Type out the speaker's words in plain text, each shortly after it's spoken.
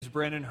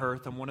Brandon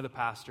Hirth. I'm one of the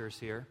pastors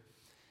here.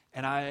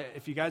 And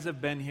if you guys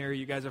have been here,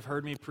 you guys have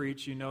heard me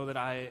preach, you know that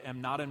I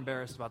am not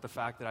embarrassed about the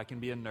fact that I can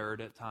be a nerd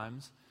at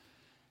times.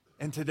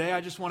 And today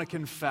I just want to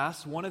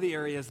confess, one of the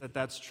areas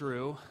that's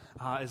true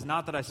is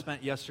not that I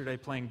spent yesterday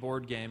playing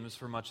board games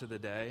for much of the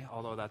day,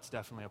 although that's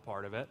definitely a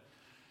part of it.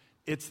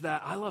 It's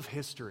that I love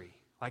history.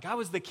 Like, I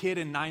was the kid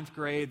in 9th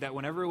grade that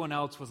when everyone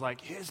else was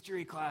like,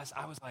 history class,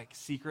 I was like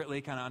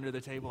secretly kind of under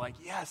the table like,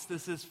 yes,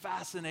 this is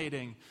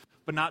fascinating,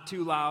 but not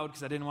too loud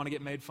because I didn't want to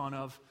get made fun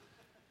of.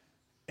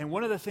 And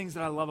one of the things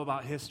that I love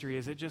about history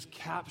is it just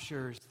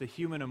captures the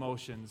human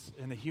emotions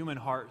and the human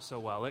heart so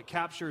well. It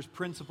captures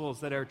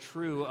principles that are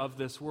true of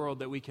this world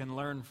that we can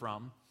learn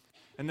from.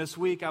 And this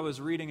week I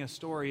was reading a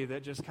story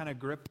that just kind of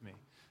gripped me.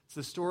 It's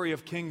the story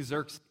of King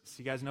Xerxes.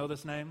 You guys know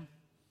this name?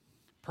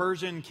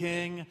 Persian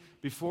king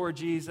before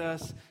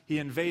Jesus. He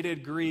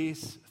invaded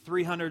Greece.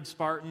 300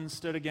 Spartans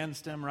stood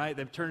against him, right?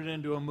 They've turned it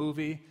into a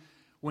movie.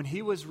 When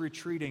he was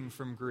retreating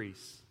from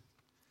Greece,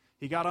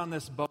 he got on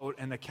this boat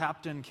and the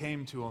captain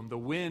came to him. The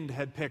wind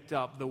had picked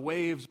up. The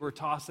waves were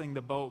tossing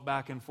the boat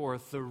back and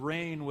forth. The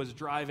rain was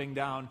driving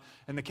down.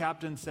 And the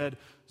captain said,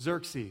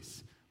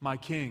 "Xerxes, my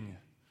king,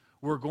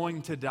 we're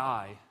going to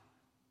die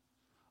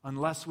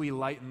unless we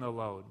lighten the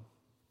load."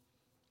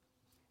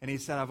 And he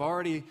said, "I've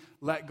already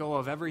let go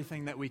of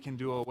everything that we can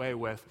do away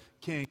with.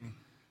 King,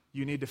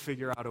 you need to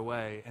figure out a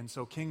way." And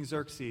so King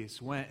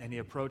Xerxes went and he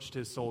approached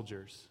his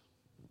soldiers,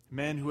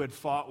 men who had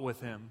fought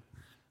with him,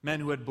 men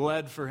who had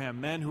bled for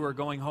him, men who were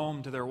going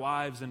home to their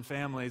wives and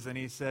families. And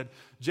he said,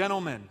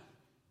 "Gentlemen,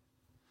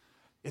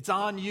 it's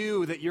on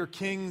you that your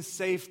king's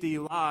safety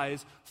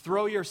lies.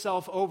 Throw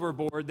yourself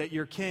overboard that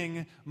your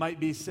king might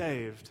be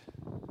saved."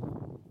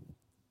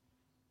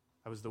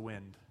 That was the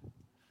wind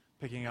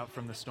picking up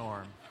from the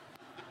storm.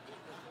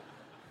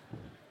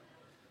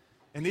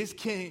 And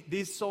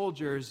these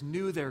soldiers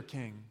knew their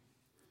king,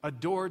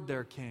 adored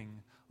their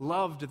king,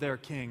 loved their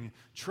king,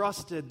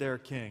 trusted their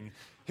king.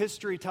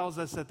 History tells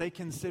us that they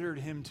considered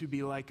him to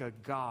be like a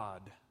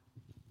god.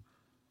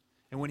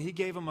 And when he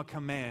gave them a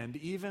command,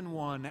 even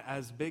one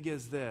as big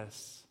as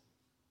this,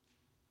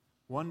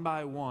 one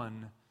by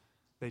one,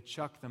 they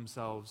chucked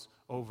themselves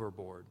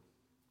overboard.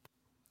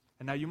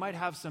 And now you might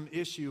have some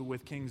issue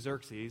with King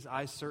Xerxes.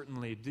 I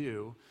certainly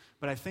do.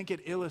 But I think it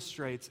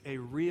illustrates a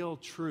real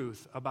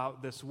truth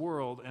about this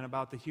world and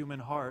about the human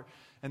heart.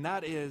 And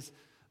that is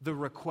the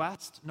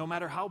request, no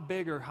matter how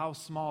big or how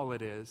small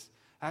it is,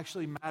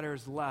 actually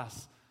matters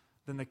less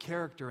than the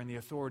character and the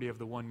authority of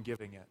the one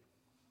giving it.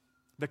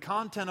 The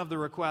content of the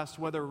request,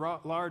 whether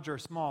large or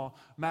small,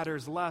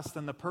 matters less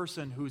than the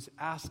person who's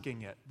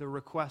asking it, the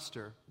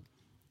requester.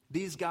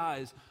 These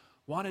guys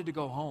wanted to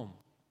go home.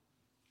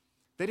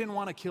 They didn't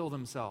want to kill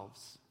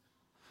themselves,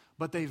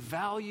 but they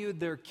valued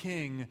their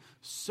king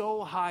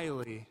so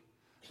highly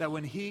that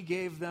when he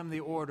gave them the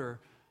order,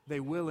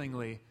 they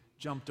willingly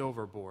jumped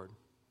overboard.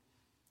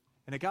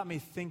 And it got me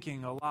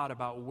thinking a lot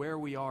about where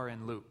we are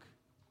in Luke.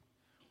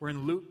 We're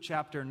in Luke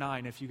chapter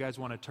 9, if you guys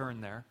want to turn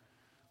there.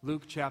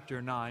 Luke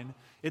chapter 9.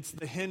 It's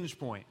the hinge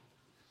point.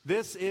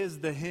 This is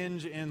the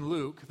hinge in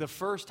Luke. The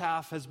first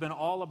half has been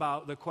all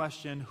about the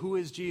question, who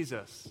is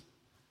Jesus?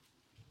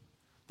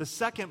 The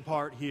second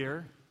part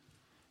here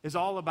is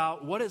all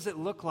about what does it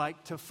look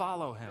like to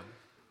follow him?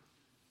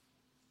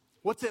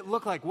 What's it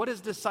look like? What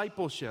is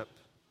discipleship?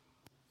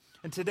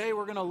 And today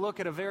we're going to look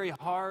at a very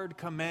hard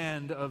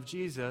command of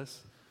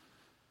Jesus.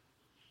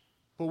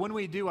 But when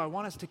we do, I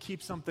want us to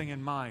keep something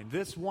in mind.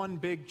 This one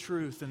big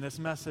truth in this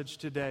message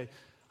today,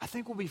 I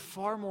think we'll be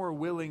far more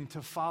willing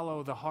to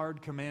follow the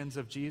hard commands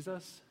of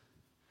Jesus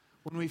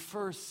when we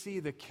first see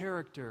the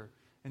character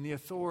and the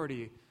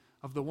authority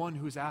of the one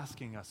who's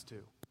asking us to.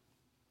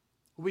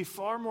 We'll be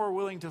far more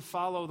willing to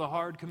follow the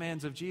hard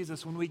commands of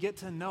Jesus when we get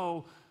to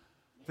know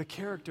the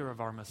character of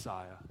our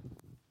Messiah,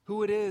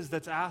 who it is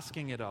that's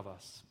asking it of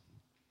us.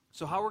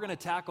 So how we're going to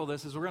tackle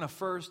this is we're going to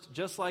first,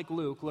 just like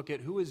Luke, look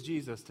at who is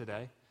Jesus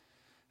today.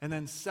 And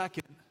then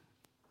second,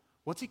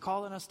 what's he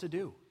calling us to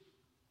do?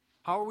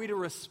 How are we to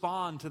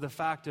respond to the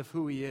fact of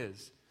who he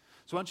is?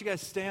 So why don't you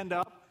guys stand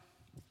up?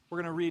 We're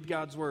going to read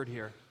God's word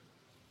here.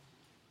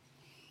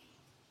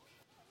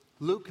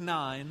 Luke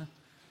 9,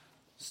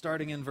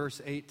 starting in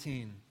verse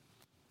 18.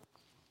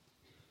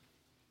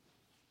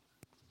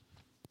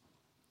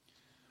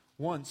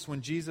 Once,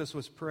 when Jesus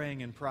was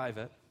praying in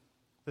private,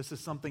 this is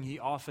something he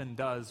often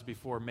does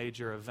before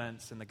major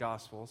events in the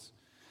Gospels,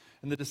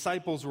 and the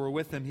disciples were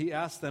with him, he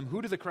asked them,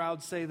 "Who do the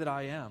crowd say that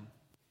I am?"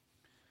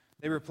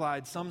 They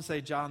replied, "Some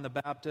say John the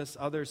Baptist,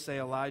 others say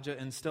Elijah,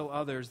 and still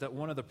others that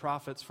one of the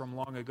prophets from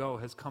long ago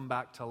has come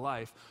back to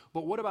life.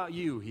 But what about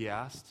you?" he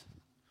asked.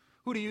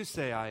 "Who do you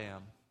say I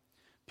am?"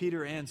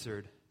 Peter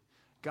answered,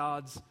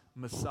 "God's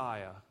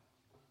Messiah."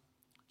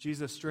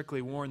 Jesus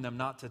strictly warned them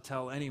not to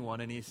tell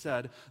anyone, and he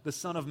said, "The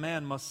Son of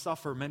Man must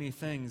suffer many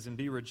things and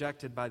be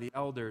rejected by the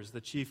elders,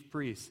 the chief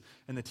priests,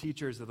 and the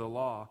teachers of the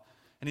law.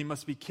 And he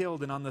must be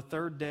killed and on the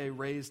third day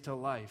raised to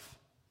life."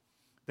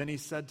 Then he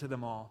said to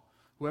them all,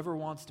 "Whoever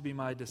wants to be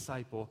my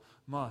disciple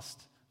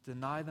must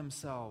deny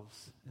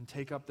themselves and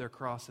take up their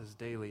crosses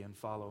daily and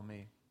follow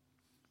me.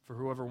 For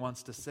whoever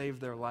wants to save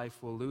their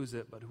life will lose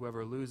it, but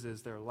whoever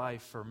loses their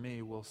life for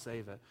me will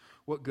save it.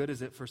 What good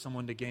is it for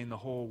someone to gain the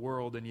whole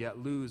world and yet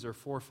lose or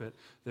forfeit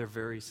their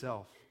very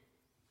self?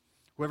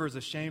 Whoever is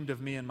ashamed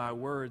of me and my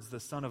words, the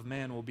Son of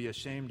Man will be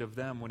ashamed of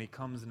them when he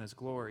comes in his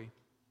glory,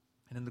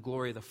 and in the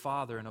glory of the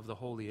Father and of the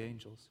holy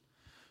angels.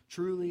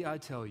 Truly, I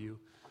tell you,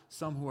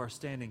 some who are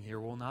standing here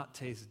will not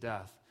taste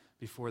death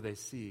before they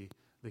see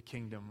the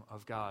kingdom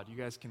of God. You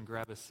guys can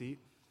grab a seat.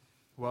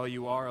 Well,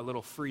 you are a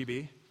little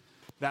freebie.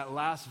 That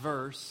last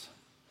verse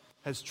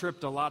has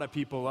tripped a lot of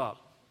people up.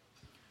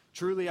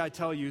 Truly, I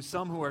tell you,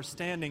 some who are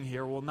standing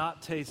here will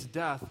not taste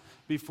death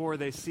before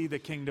they see the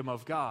kingdom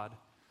of God.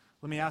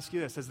 Let me ask you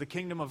this. Has the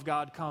kingdom of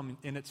God come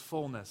in its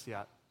fullness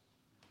yet?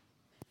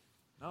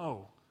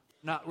 No.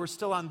 We're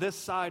still on this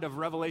side of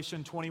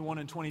Revelation 21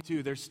 and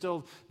 22. There's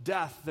still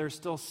death. There's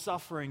still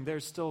suffering.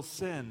 There's still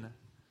sin.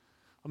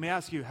 Let me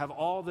ask you, have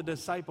all the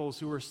disciples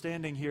who were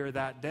standing here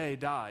that day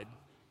died?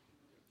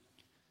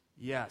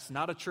 Yes,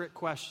 not a trick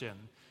question.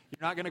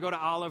 You're not going to go to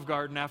Olive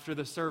Garden after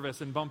the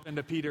service and bump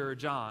into Peter or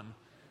John.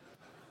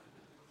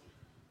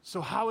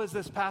 So how is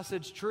this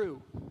passage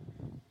true?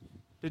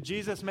 Did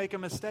Jesus make a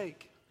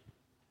mistake?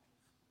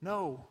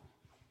 No.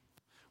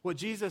 What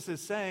Jesus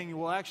is saying,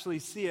 we'll actually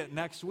see it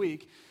next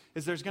week,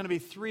 is there's going to be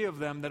 3 of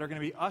them that are going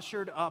to be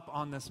ushered up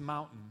on this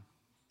mountain.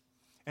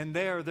 And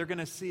there, they're going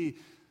to see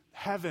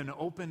heaven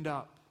opened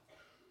up.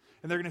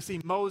 And they're going to see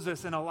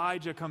Moses and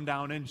Elijah come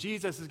down, and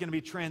Jesus is going to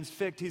be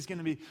transfixed. He's going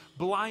to be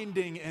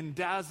blinding and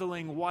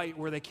dazzling white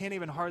where they can't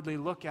even hardly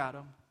look at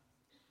him.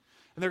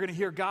 And they're going to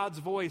hear God's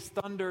voice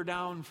thunder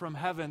down from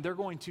heaven. They're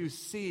going to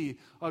see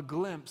a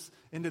glimpse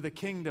into the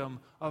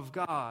kingdom of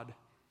God.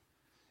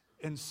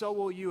 And so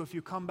will you if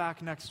you come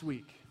back next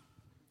week.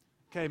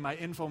 Okay, my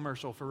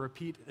infomercial for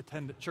repeat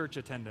church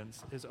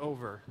attendance is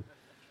over.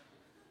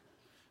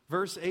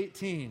 Verse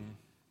 18.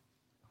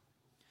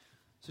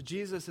 So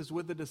Jesus is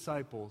with the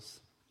disciples.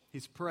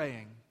 He's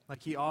praying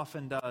like he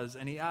often does,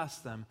 and he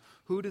asks them,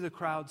 "Who do the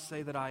crowds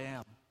say that I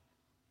am?"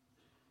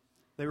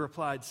 They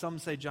replied, "Some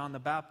say John the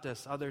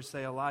Baptist, others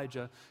say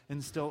Elijah,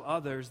 and still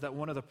others that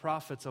one of the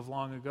prophets of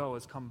long ago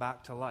has come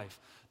back to life."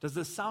 Does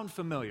this sound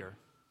familiar?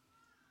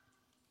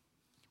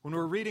 When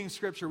we're reading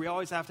Scripture, we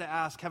always have to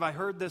ask, have I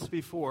heard this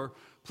before?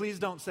 Please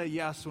don't say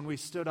yes when we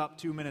stood up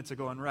 2 minutes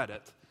ago and read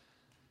it.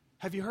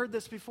 Have you heard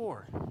this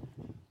before?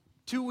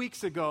 2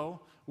 weeks ago,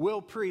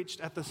 Will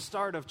preached at the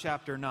start of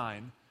chapter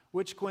 9,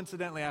 which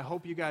coincidentally, I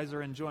hope you guys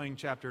are enjoying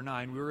chapter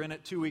 9. We were in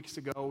it 2 weeks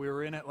ago, we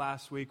were in it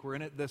last week, we're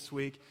in it this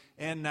week,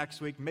 and next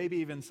week, maybe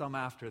even some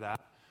after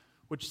that,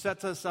 which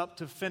sets us up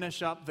to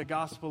finish up the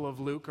Gospel of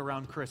Luke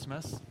around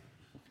Christmas,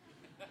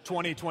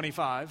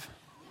 2025.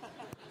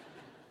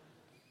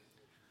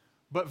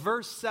 But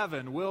verse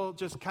 7, Will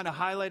just kind of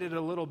highlighted it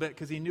a little bit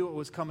because he knew it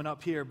was coming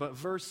up here, but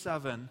verse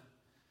 7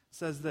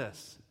 says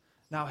this.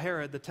 Now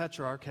Herod, the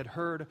Tetrarch, had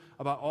heard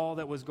about all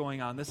that was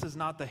going on. This is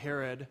not the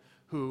Herod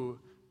who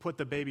put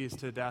the babies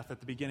to death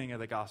at the beginning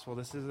of the gospel.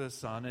 This is his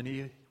son, and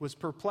he was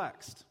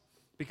perplexed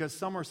because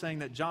some were saying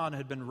that John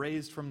had been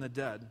raised from the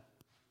dead,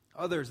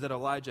 others that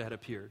Elijah had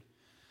appeared,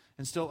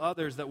 and still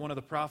others that one of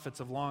the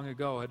prophets of long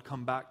ago had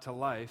come back to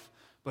life.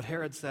 But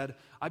Herod said,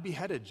 "I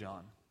beheaded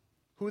John.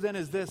 Who then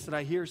is this that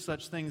I hear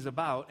such things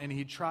about?" And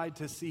he tried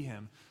to see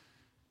him.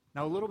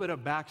 Now, a little bit of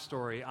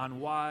backstory on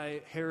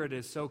why Herod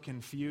is so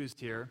confused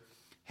here.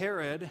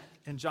 Herod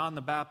and John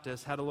the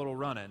Baptist had a little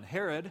run-in.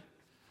 Herod,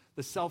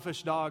 the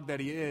selfish dog that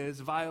he is,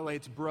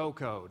 violates bro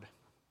code.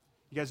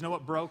 You guys know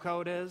what bro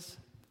code is?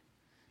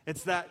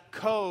 It's that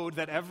code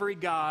that every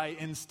guy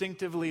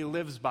instinctively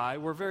lives by.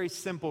 We're very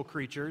simple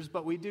creatures,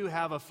 but we do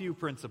have a few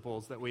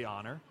principles that we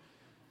honor.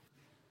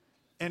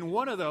 And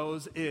one of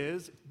those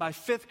is, by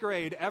 5th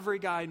grade, every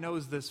guy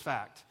knows this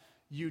fact.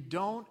 You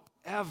don't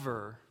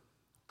ever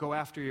go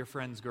after your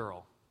friend's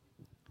girl.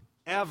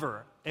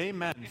 Ever.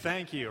 Amen.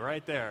 Thank you.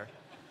 Right there.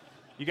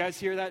 You guys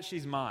hear that?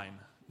 She's mine.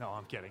 No,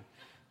 I'm kidding.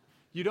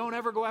 You don't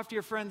ever go after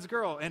your friend's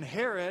girl. And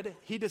Herod,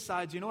 he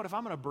decides, you know what, if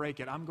I'm going to break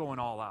it, I'm going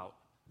all out.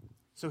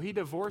 So he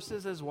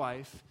divorces his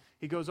wife.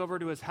 He goes over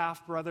to his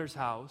half-brother's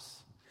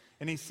house,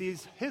 and he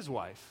sees his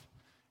wife.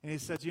 And he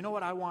says, you know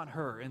what, I want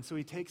her. And so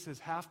he takes his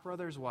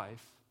half-brother's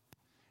wife,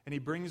 and he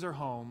brings her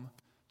home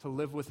to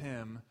live with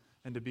him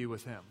and to be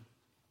with him.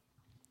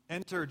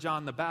 Enter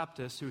John the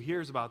Baptist, who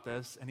hears about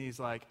this, and he's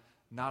like,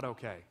 not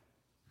okay.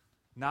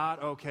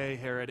 Not okay,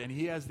 Herod. And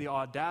he has the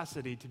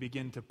audacity to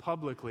begin to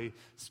publicly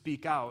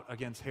speak out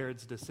against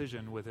Herod's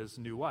decision with his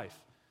new wife.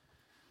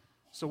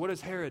 So what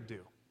does Herod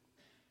do?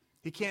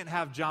 He can't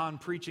have John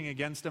preaching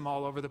against him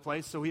all over the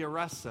place, so he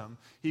arrests him.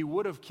 He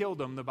would have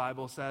killed him, the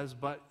Bible says,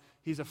 but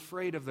he's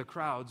afraid of the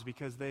crowds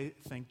because they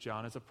think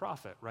John is a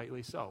prophet,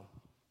 rightly so.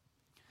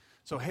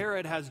 So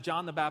Herod has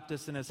John the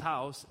Baptist in his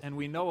house, and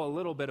we know a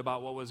little bit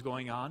about what was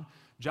going on.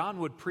 John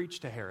would preach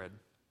to Herod.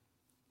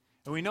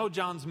 And we know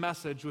John's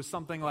message was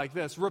something like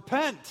this: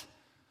 repent,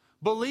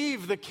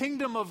 believe, the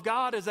kingdom of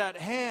God is at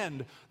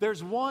hand.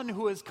 There's one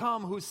who has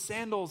come whose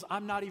sandals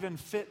I'm not even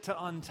fit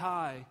to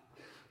untie.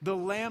 The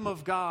Lamb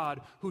of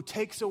God who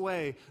takes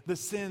away the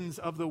sins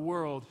of the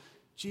world.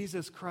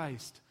 Jesus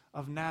Christ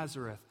of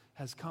Nazareth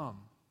has come.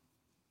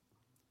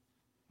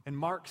 And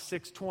Mark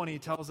 6:20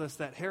 tells us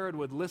that Herod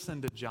would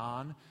listen to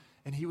John,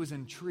 and he was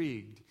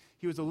intrigued.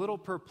 He was a little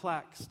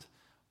perplexed,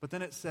 but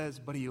then it says,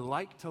 but he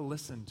liked to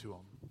listen to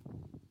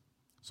him.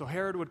 So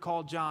Herod would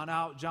call John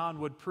out, John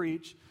would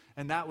preach,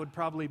 and that would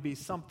probably be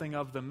something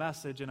of the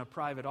message in a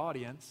private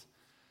audience,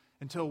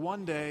 until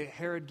one day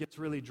Herod gets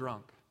really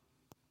drunk.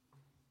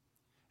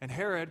 And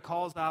Herod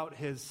calls out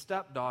his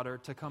stepdaughter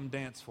to come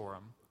dance for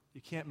him. You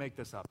can't make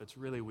this up. It's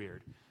really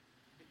weird.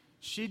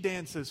 She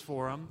dances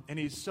for him, and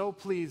he's so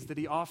pleased that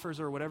he offers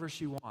her whatever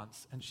she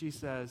wants. And she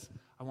says,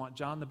 I want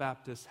John the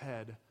Baptist's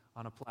head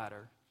on a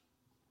platter.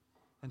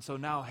 And so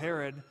now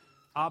Herod,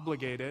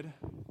 obligated,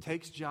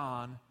 takes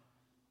John,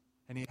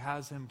 and he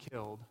has him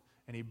killed,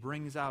 and he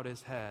brings out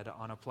his head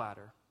on a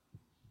platter.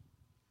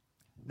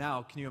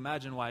 Now, can you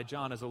imagine why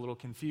John is a little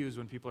confused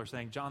when people are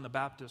saying John the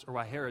Baptist, or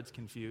why Herod's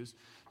confused?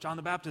 John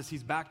the Baptist,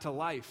 he's back to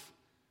life.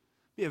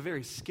 Be a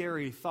very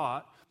scary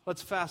thought.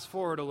 Let's fast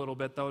forward a little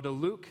bit, though, to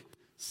Luke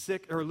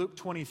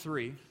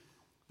 23.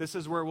 This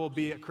is where we'll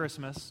be at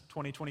Christmas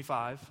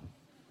 2025.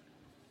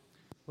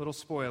 Little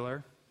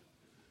spoiler.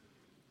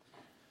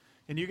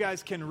 And you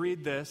guys can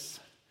read this,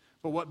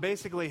 but what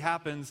basically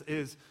happens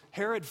is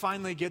Herod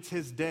finally gets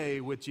his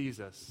day with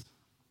Jesus.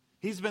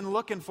 He's been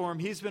looking for him.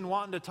 He's been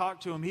wanting to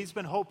talk to him. He's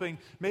been hoping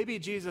maybe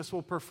Jesus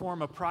will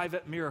perform a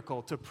private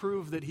miracle to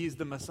prove that he's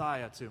the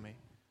Messiah to me.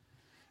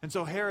 And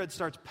so Herod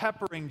starts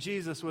peppering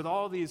Jesus with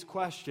all these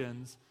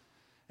questions,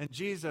 and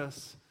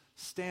Jesus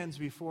stands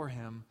before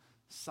him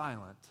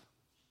silent.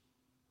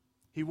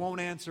 He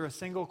won't answer a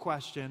single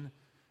question,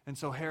 and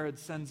so Herod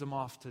sends him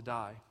off to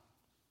die.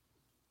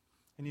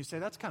 And you say,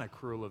 that's kind of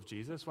cruel of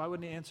Jesus. Why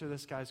wouldn't he answer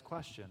this guy's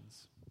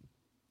questions?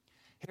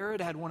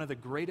 Herod had one of the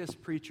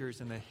greatest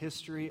preachers in the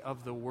history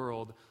of the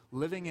world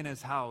living in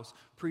his house,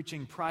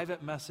 preaching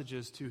private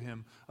messages to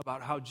him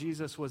about how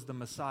Jesus was the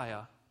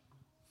Messiah.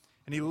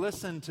 And he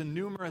listened to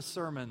numerous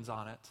sermons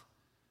on it,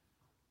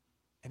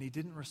 and he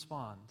didn't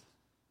respond.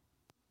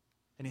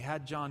 And he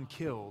had John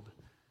killed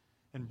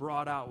and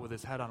brought out with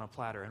his head on a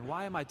platter. And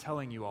why am I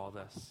telling you all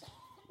this?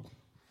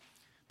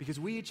 Because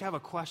we each have a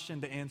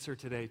question to answer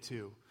today,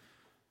 too.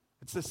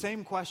 It's the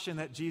same question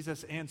that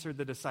Jesus answered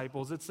the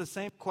disciples. It's the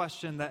same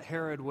question that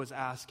Herod was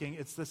asking.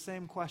 It's the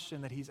same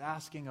question that he's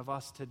asking of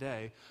us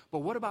today. But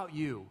what about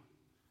you?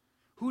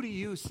 Who do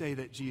you say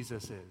that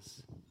Jesus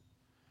is?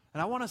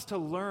 And I want us to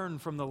learn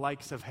from the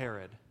likes of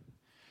Herod.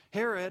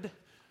 Herod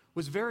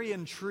was very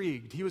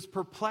intrigued. He was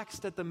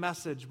perplexed at the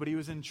message, but he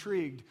was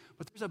intrigued.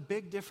 But there's a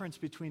big difference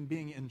between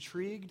being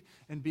intrigued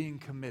and being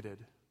committed.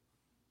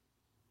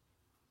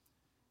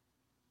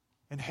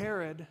 And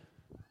Herod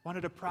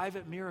wanted a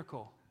private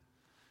miracle.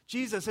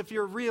 Jesus, if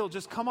you're real,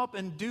 just come up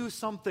and do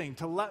something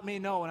to let me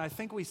know. And I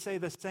think we say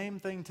the same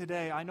thing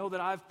today. I know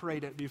that I've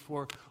prayed it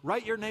before.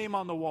 Write your name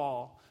on the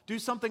wall. Do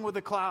something with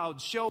the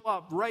clouds. Show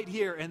up right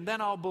here, and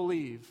then I'll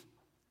believe.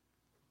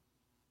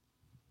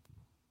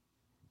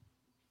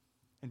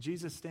 And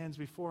Jesus stands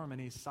before him,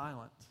 and he's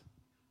silent.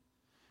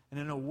 And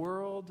in a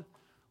world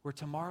where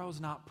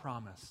tomorrow's not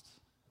promised,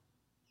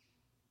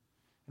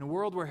 in a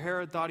world where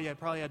Herod thought he had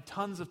probably had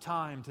tons of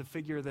time to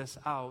figure this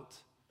out,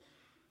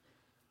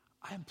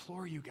 I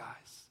implore you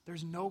guys,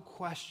 there's no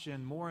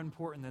question more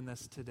important than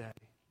this today.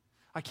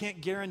 I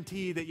can't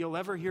guarantee that you'll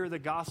ever hear the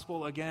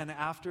gospel again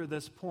after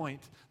this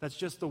point. That's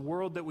just the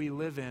world that we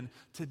live in.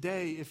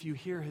 Today, if you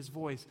hear his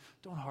voice,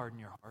 don't harden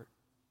your heart.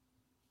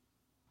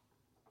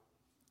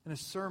 In a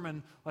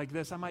sermon like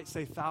this, I might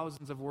say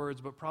thousands of words,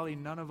 but probably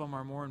none of them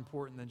are more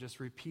important than just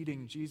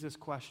repeating Jesus'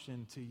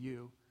 question to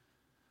you.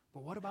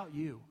 But what about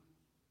you?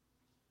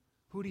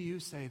 Who do you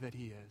say that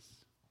he is?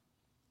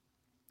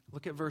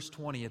 Look at verse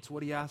 20. It's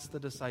what he asked the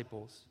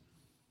disciples.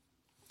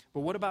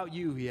 But what about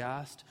you, he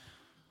asked.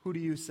 Who do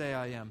you say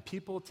I am?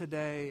 People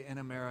today in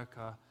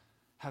America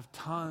have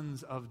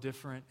tons of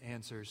different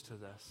answers to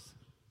this.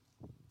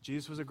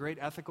 Jesus was a great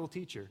ethical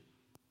teacher.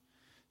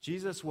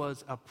 Jesus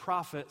was a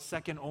prophet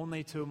second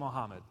only to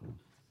Muhammad.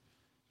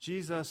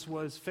 Jesus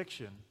was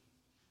fiction.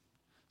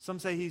 Some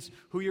say he's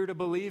who you're to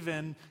believe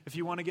in if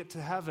you want to get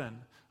to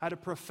heaven. I had a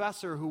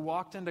professor who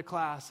walked into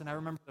class, and I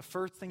remember the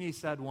first thing he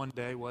said one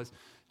day was,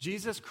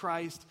 Jesus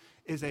Christ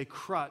is a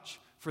crutch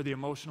for the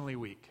emotionally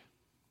weak.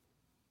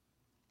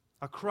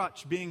 A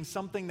crutch being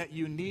something that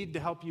you need to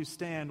help you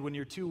stand when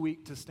you're too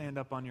weak to stand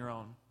up on your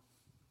own.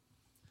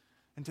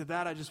 And to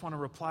that, I just want to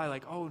reply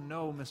like, oh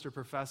no, Mr.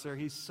 Professor,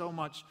 he's so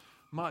much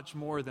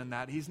more than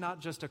that. He's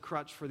not just a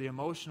crutch for the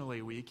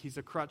emotionally weak. He's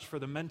a crutch for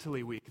the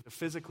mentally weak, the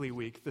physically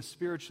weak, the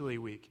spiritually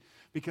weak.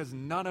 Because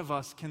none of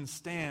us can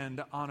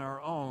stand on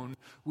our own.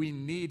 We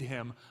need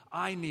him.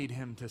 I need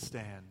him to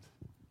stand.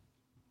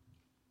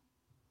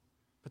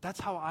 But that's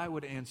how I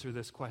would answer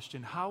this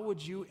question. How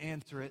would you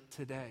answer it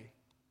today?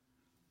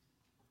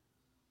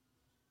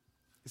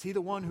 Is he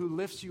the one who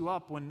lifts you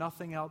up when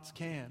nothing else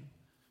can?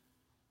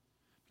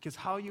 Because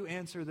how you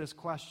answer this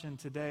question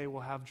today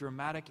will have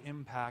dramatic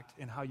impact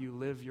in how you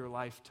live your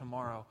life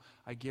tomorrow.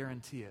 I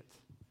guarantee it.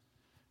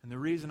 And the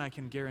reason I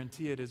can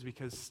guarantee it is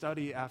because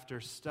study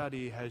after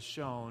study has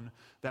shown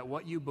that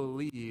what you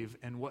believe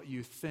and what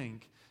you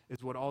think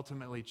is what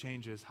ultimately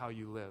changes how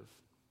you live.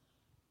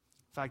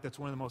 In fact, that's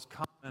one of the most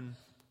common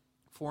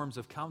forms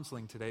of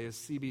counseling today is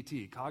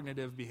CBT,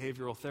 cognitive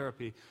behavioral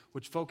therapy,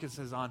 which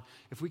focuses on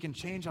if we can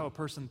change how a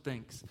person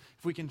thinks,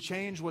 if we can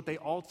change what they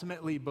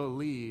ultimately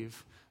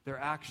believe, their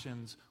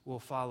actions will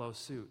follow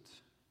suit.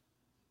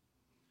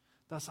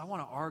 Thus, I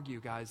want to argue,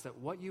 guys, that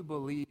what you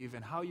believe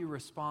and how you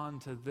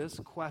respond to this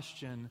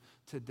question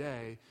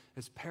today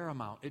is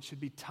paramount. It should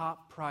be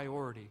top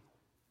priority.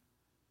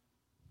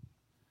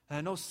 And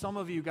I know some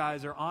of you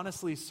guys are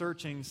honestly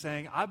searching,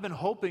 saying, I've been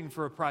hoping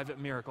for a private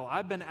miracle.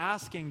 I've been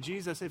asking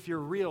Jesus, if you're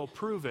real,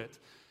 prove it.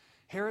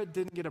 Herod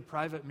didn't get a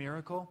private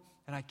miracle,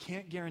 and I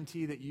can't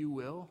guarantee that you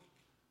will,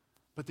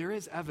 but there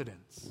is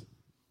evidence.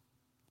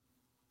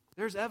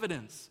 There's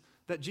evidence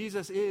that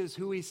Jesus is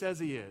who he says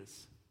he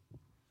is.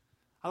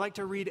 I like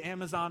to read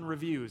Amazon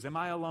reviews. Am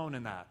I alone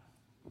in that?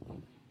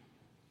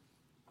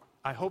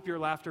 I hope your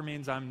laughter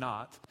means I'm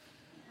not.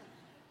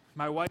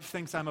 My wife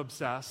thinks I'm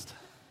obsessed.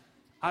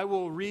 I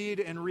will read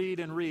and read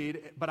and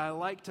read, but I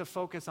like to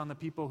focus on the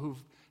people who've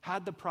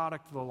had the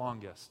product the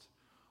longest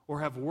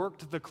or have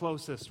worked the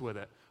closest with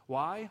it.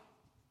 Why?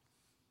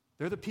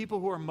 They're the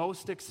people who are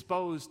most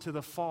exposed to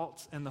the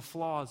faults and the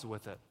flaws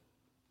with it.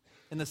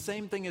 And the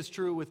same thing is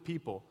true with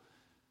people.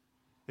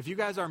 If you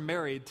guys are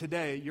married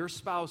today, your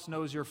spouse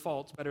knows your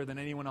faults better than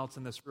anyone else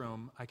in this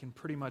room. I can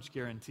pretty much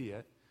guarantee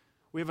it.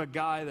 We have a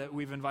guy that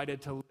we've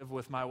invited to live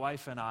with my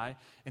wife and I,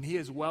 and he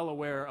is well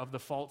aware of the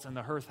faults in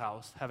the Hearth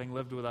house, having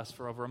lived with us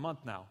for over a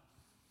month now.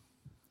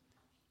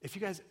 If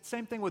you guys,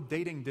 same thing with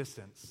dating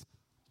distance.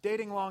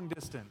 Dating long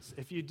distance.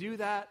 If you do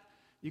that,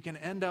 you can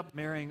end up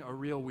marrying a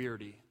real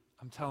weirdie.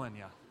 I'm telling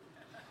you.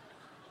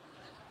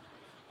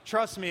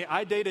 Trust me,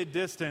 I dated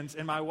distance,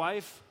 and my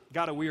wife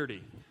got a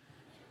weirdie.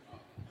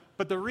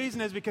 But the reason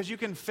is because you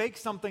can fake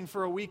something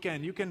for a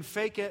weekend. You can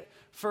fake it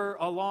for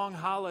a long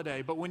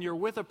holiday. But when you're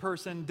with a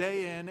person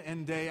day in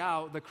and day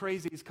out, the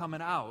crazy's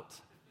coming out.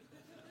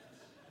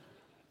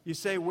 You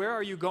say, where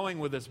are you going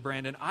with this,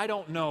 Brandon? I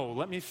don't know.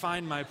 Let me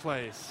find my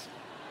place.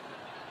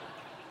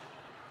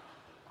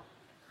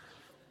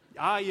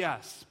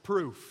 Yes,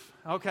 proof.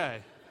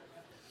 Okay.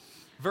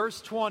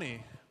 Verse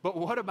 20, but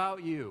what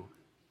about you?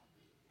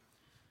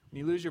 When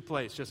you lose your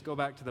place, just go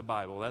back to the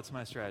Bible. That's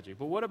my strategy.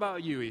 But what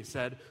about you? He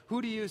said,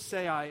 who do you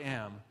say I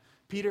am?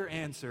 Peter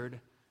answered,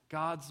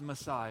 God's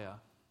Messiah.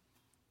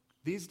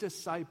 These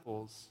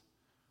disciples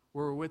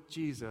were with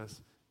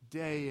Jesus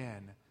day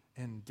in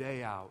and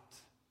day out.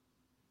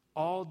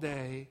 All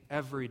day,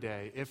 every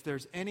day. If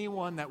there's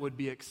anyone that would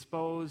be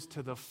exposed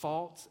to the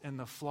faults and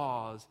the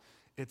flaws,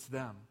 it's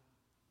them.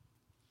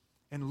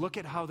 And look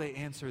at how they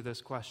answer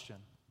this question.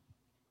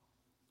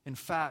 In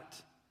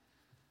fact,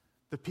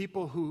 the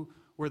people who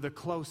were the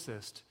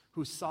closest,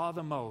 who saw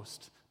the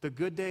most, the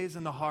good days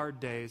and the hard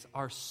days,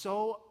 are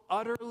so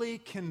utterly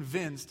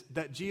convinced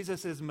that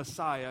Jesus is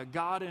Messiah,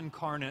 God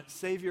incarnate,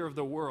 Savior of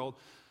the world,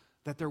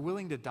 that they're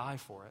willing to die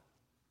for it.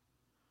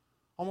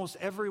 Almost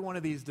every one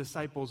of these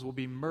disciples will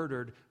be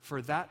murdered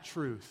for that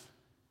truth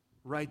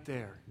right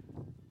there.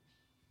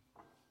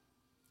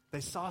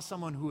 They saw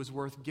someone who was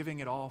worth giving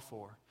it all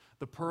for,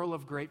 the pearl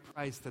of great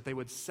price that they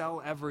would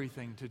sell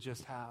everything to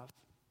just have.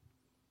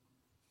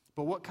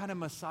 But what kind of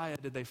Messiah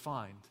did they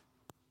find?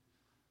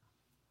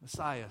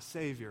 Messiah,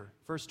 Savior.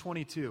 Verse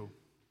 22,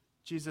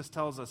 Jesus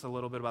tells us a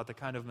little bit about the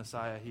kind of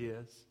Messiah he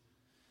is.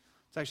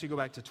 Let's actually go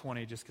back to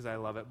 20 just because I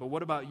love it. But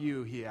what about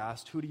you, he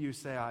asked. Who do you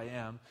say I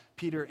am?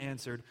 Peter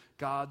answered,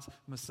 God's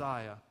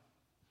Messiah.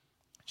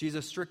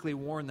 Jesus strictly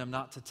warned them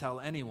not to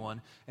tell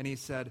anyone, and he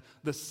said,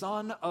 the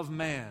Son of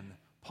Man.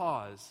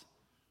 Pause.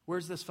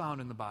 Where's this found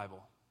in the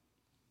Bible?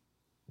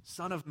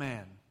 Son of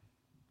Man.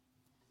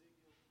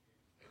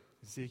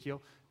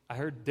 Ezekiel. I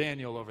heard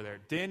Daniel over there.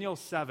 Daniel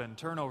 7.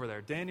 Turn over there.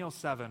 Daniel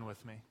 7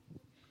 with me.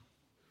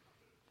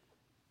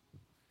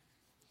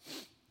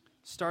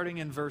 Starting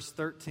in verse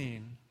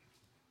 13,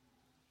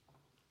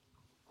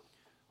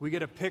 we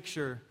get a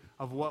picture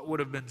of what would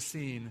have been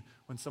seen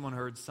when someone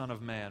heard Son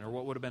of Man, or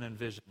what would have been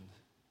envisioned.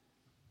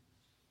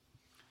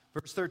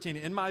 Verse 13,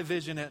 in my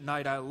vision at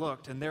night I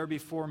looked, and there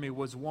before me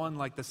was one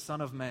like the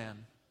Son of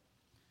Man.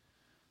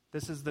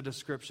 This is the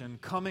description.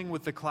 Coming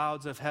with the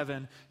clouds of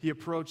heaven, he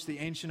approached the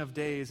Ancient of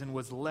Days and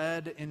was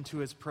led into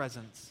his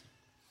presence.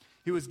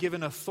 He was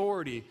given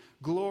authority,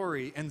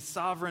 glory, and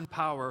sovereign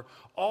power.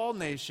 All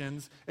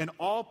nations and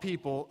all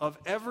people of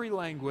every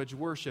language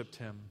worshiped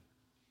him.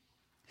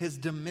 His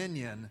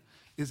dominion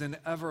is an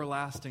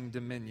everlasting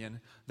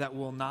dominion that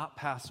will not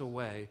pass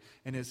away,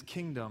 and his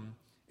kingdom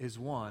is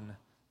one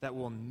that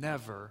will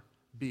never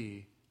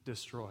be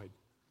destroyed.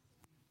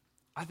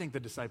 I think the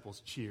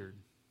disciples cheered.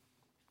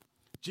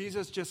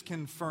 Jesus just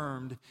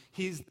confirmed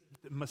he's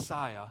the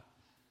Messiah.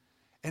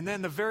 And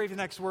then the very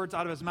next words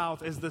out of his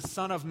mouth is the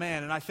Son of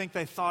Man. And I think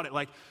they thought it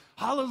like,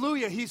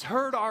 hallelujah, he's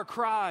heard our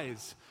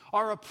cries,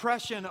 our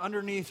oppression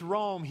underneath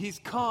Rome. He's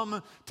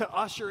come to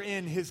usher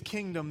in his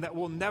kingdom that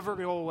will never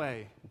go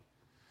away.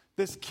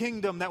 this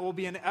kingdom that will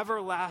be an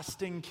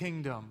everlasting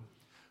kingdom.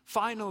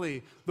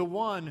 Finally, the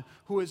one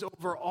who is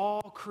over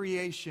all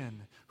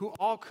creation, who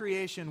all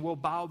creation will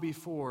bow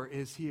before,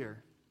 is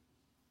here.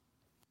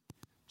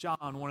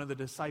 John, one of the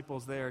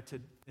disciples there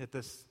at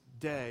this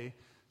day,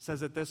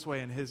 says it this way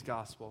in his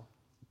gospel.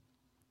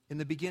 In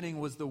the beginning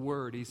was the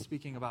Word. He's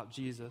speaking about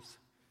Jesus.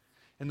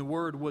 And the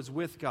Word was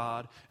with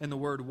God, and the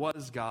Word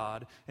was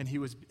God, and he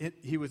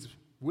was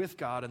with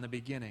God in the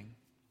beginning.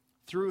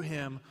 Through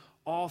him,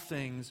 all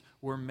things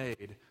were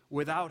made.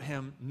 Without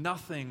him,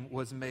 nothing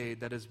was made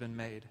that has been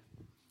made.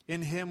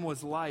 In him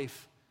was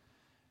life,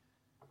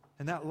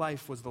 and that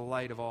life was the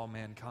light of all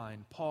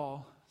mankind.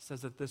 Paul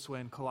says it this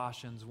way in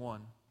Colossians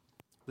 1.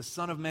 The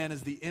Son of Man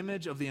is the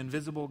image of the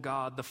invisible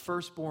God, the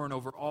firstborn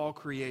over all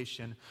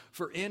creation.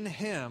 For in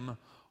him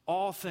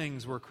all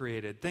things were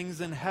created, things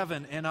in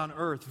heaven and on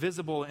earth,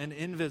 visible and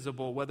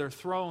invisible, whether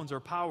thrones or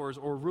powers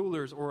or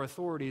rulers or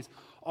authorities.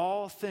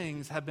 All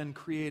things have been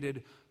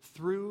created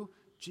through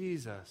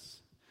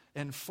Jesus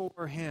and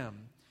for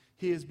him.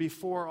 He is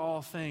before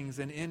all things,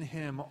 and in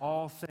him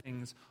all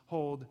things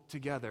hold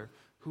together.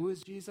 Who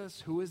is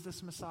Jesus? Who is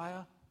this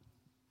Messiah?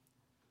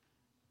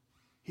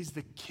 He's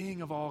the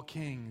King of all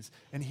kings,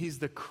 and he's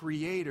the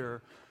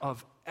creator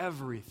of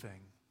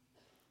everything.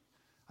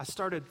 I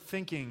started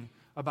thinking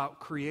about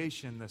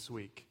creation this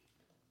week.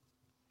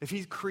 If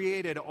he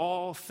created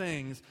all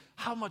things,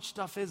 how much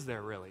stuff is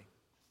there really?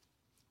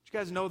 You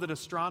guys know that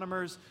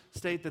astronomers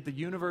state that the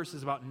universe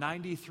is about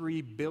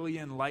 93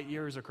 billion light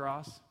years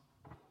across?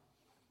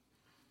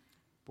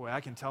 Boy,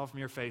 I can tell from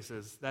your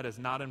faces that is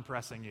not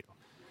impressing you.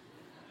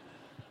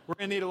 We're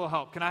going to need a little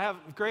help. Can I have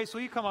Grace,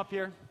 will you come up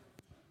here?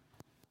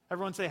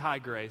 Everyone say hi,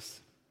 Grace.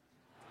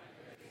 Hi,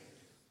 Grace.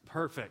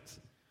 Perfect.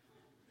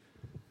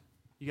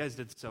 You guys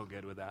did so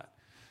good with that.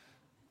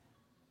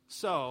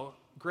 So,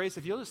 Grace,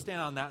 if you'll just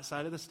stand on that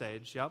side of the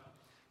stage, yep.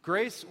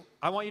 Grace,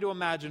 I want you to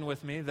imagine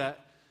with me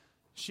that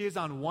she is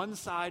on one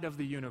side of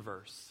the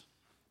universe,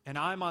 and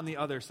I'm on the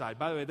other side.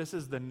 By the way, this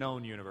is the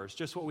known universe,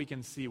 just what we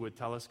can see with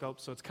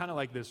telescopes. So it's kind of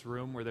like this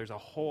room where there's a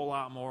whole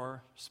lot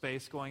more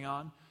space going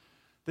on.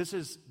 This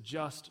is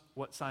just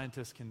what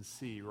scientists can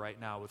see right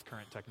now with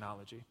current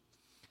technology.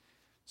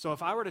 So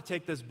if I were to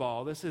take this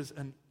ball, this is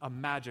a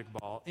magic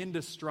ball,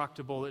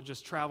 indestructible, it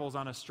just travels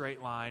on a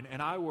straight line,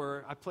 and I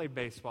play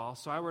baseball,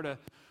 so I were to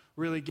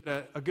really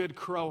get a good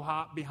crow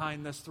hop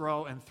behind this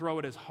throw and throw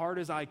it as hard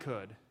as I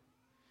could.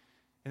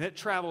 And it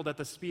traveled at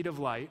the speed of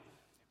light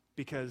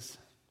because,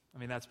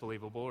 that's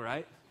believable,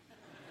 right?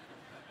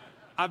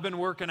 I've been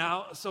working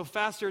out, so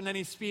faster than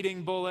any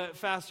speeding bullet,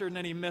 faster than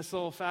any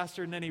missile,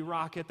 faster than any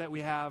rocket that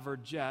we have or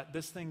jet,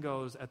 this thing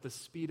goes at the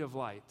speed of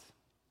light.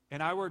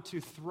 And I were to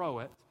throw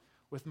it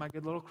with my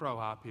good little crow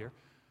hop here,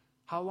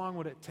 how long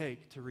would it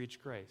take to reach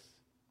Grace?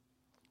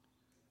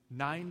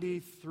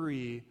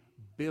 93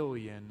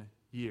 billion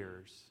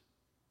years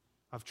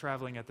of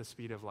traveling at the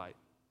speed of light.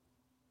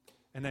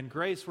 And then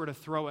Grace were to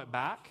throw it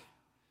back.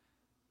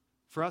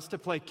 For us to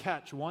play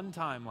catch one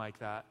time like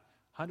that,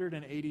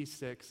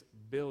 186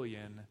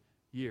 billion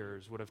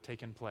years would have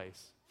taken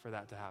place for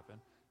that to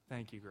happen.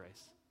 Thank you,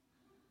 Grace.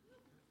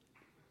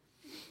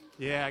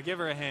 Yeah, give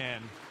her a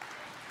hand.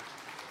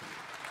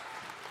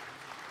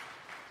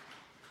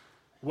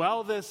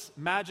 While this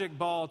magic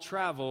ball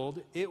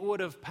traveled, it would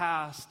have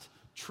passed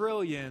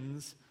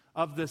trillions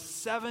of the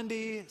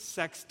 70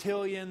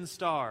 sextillion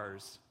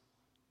stars.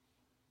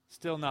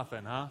 Still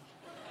nothing, huh?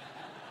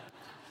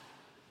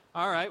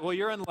 All right, well,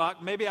 you're in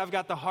luck. Maybe I've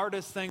got the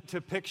hardest thing to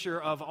picture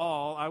of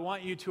all. I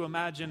want you to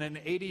imagine an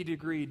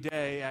 80-degree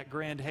day at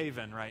Grand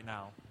Haven right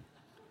now.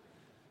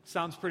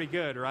 Sounds pretty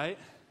good, right?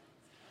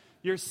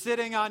 You're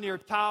sitting on your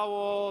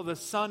towel, the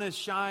sun is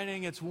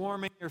shining, it's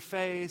warming your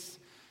face,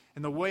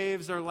 and the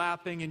waves are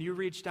lapping, and you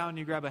reach down and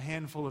you grab a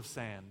handful of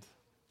sand.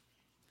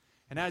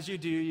 And as you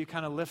do, you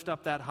kind of lift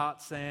up that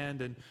hot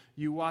sand, and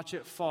you watch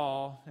it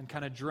fall and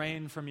kind of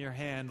drain from your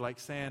hand like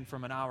sand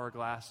from an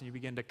hourglass, and you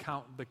begin to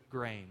count the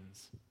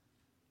grains.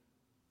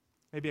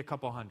 Maybe a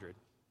couple hundred.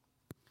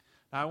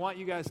 Now, I want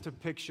you guys to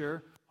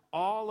picture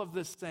all of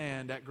the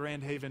sand at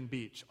Grand Haven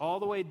Beach, all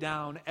the way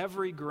down,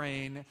 every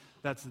grain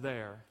that's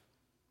there.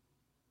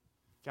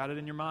 Got it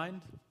in your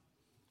mind?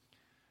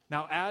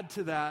 Now add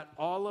to that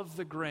all of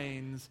the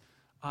grains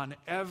on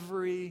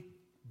every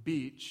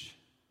beach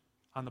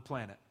on the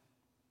planet.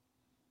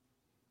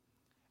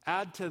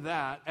 Add to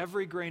that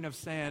every grain of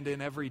sand in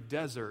every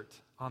desert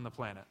on the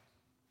planet.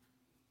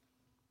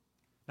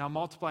 Now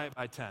multiply it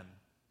by 10.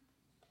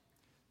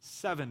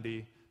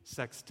 70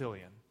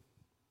 sextillion.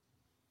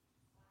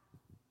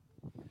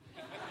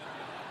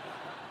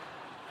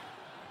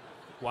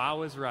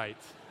 Wow is right.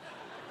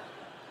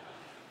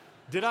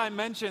 Did I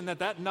mention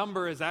that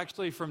number is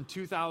actually from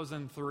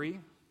 2003?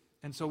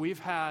 And so we've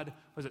had,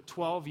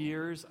 12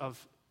 years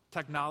of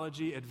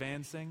technology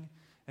advancing,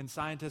 and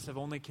scientists have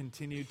only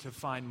continued to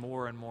find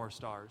more and more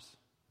stars.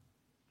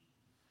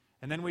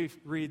 And then we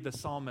read the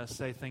psalmist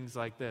say things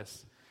like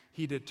this: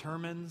 He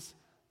determines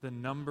the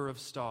number of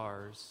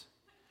stars,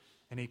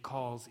 and he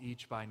calls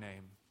each by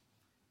name.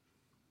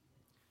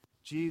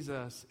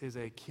 Jesus is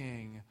a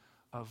king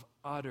of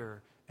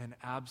utter and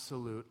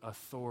absolute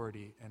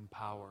authority and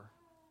power.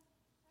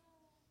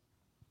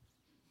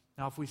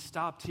 Now, if we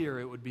stopped here,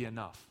 it would be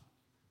enough.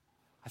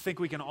 I think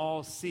we can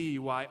all see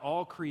why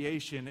all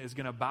creation is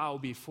going to bow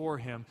before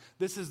him.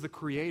 This is the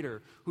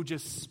Creator who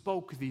just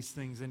spoke these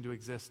things into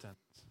existence.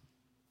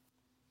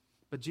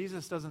 But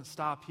Jesus doesn't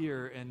stop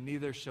here, and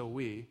neither shall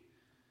we.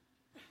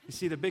 You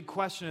see, the big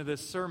question of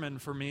this sermon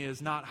for me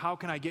is not how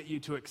can I get you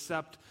to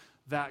accept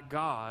that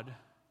God,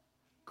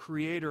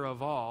 Creator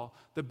of all.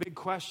 The big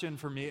question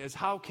for me is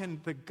how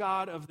can the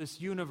God of this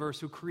universe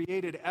who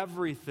created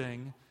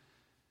everything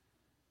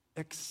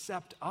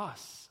accept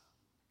us,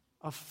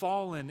 a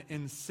fallen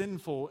and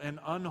sinful and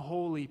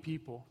unholy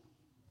people?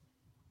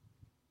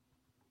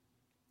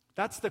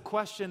 That's the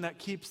question that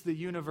keeps the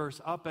universe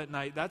up at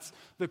night. That's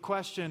the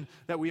question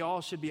that we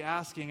all should be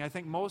asking. I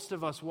think most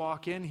of us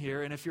walk in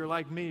here, and if you're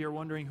like me, you're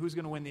wondering who's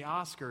going to win the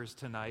Oscars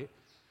tonight.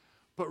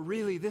 But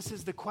really, this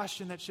is the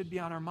question that should be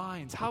on our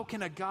minds. How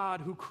can a God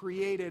who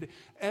created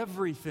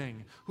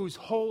everything, who's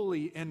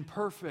holy and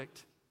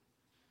perfect,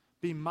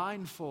 be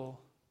mindful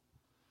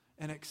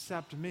and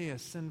accept me, a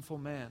sinful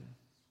man?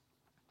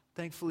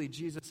 Thankfully,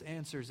 Jesus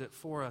answers it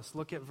for us.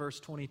 Look at verse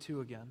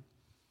 22 again.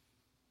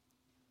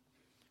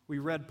 We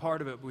read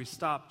part of it, but we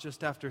stopped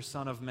just after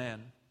Son of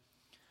Man.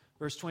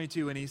 Verse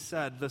 22, and he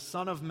said, the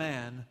Son of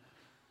Man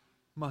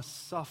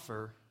must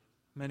suffer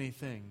many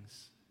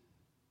things.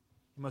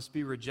 He must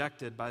be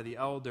rejected by the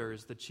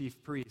elders, the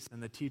chief priests,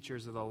 and the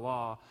teachers of the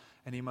law,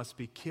 and he must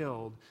be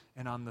killed,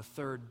 and on the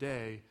third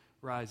day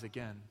rise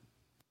again.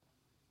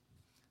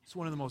 It's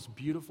one of the most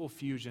beautiful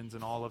fusions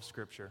in all of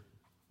Scripture.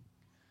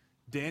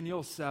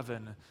 Daniel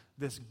 7,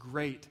 this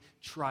great,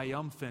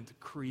 triumphant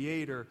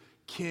Creator,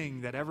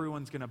 King that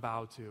everyone's going to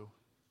bow to.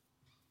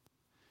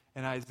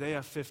 And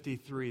Isaiah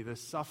 53, the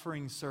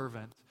suffering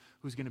servant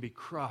who's going to be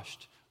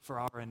crushed for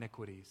our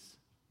iniquities.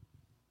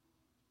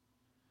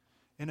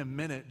 In a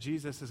minute,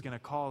 Jesus is going to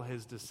call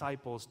his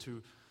disciples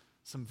to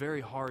some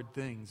very hard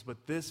things,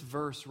 but this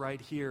verse right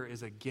here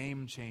is a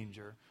game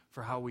changer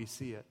for how we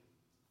see it.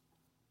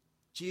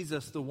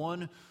 Jesus, the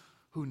one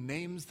who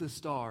names the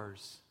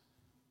stars,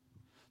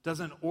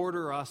 doesn't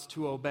order us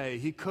to obey.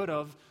 He could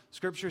have.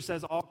 Scripture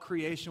says all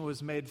creation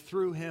was made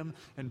through him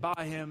and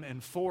by him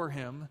and for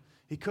him.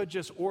 He could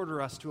just order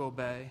us to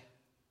obey.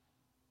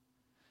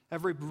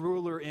 Every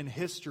ruler in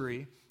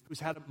history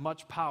who's had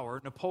much power,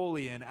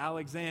 Napoleon,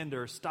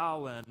 Alexander,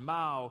 Stalin,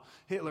 Mao,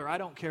 Hitler, I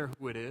don't care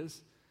who it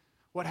is.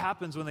 What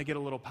happens when they get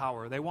a little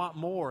power? They want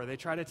more. They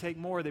try to take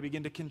more. They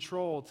begin to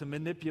control, to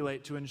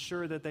manipulate, to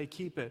ensure that they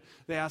keep it.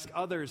 They ask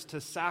others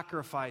to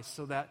sacrifice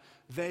so that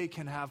they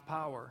can have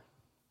power.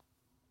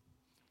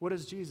 What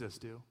does Jesus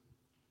do?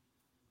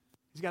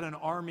 He's got an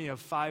army of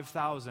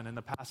 5,000 in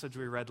the passage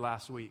we read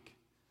last week.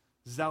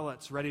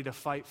 Zealots ready to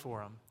fight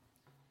for him.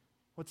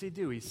 What's he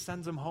do? He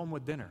sends them home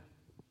with dinner.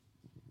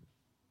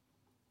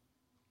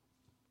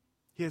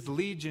 He has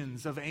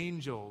legions of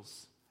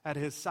angels at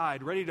his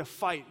side, ready to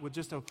fight with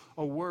just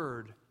a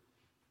word.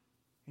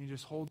 And he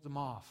just holds them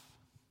off.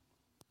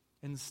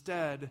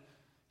 Instead,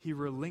 he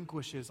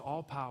relinquishes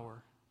all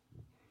power.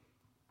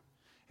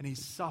 And he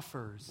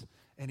suffers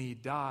and he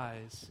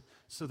dies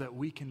so that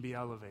we can be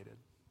elevated.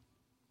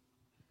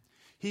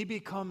 He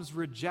becomes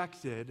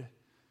rejected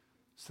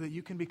so that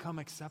you can become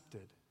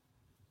accepted.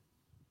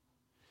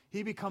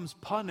 He becomes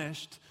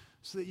punished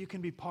so that you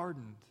can be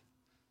pardoned.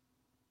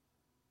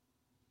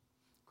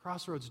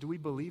 Crossroads, do we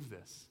believe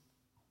this?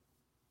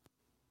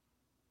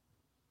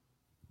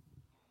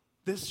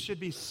 This should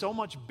be so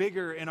much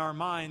bigger in our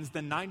minds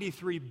than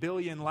 93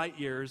 billion light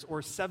years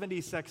or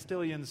 70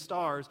 sextillion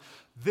stars.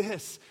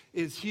 This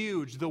is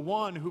huge. The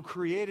one who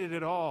created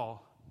it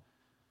all,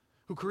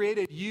 who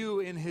created you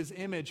in his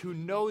image, who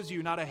knows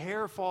you, not a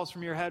hair falls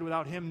from your head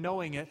without him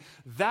knowing it.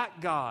 That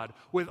God,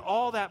 with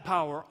all that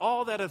power,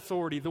 all that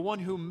authority, the one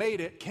who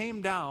made it,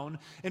 came down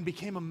and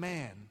became a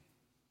man.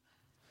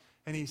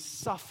 And he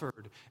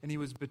suffered, and he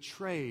was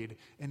betrayed,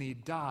 and he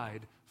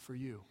died for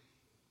you.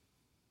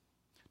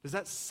 Does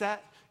that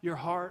set your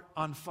heart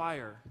on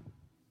fire?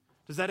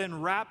 Does that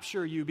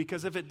enrapture you?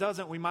 Because if it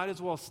doesn't, we might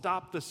as well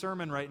stop the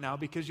sermon right now,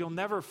 because you'll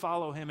never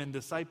follow him in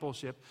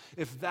discipleship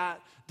if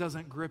that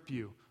doesn't grip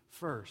you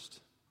first.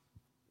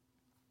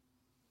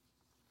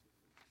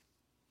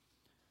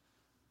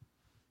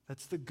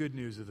 That's the good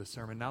news of the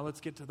sermon. Now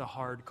let's get to the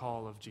hard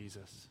call of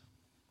Jesus.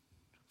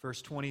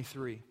 Verse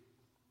 23.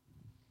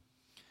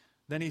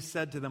 Then he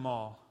said to them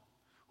all,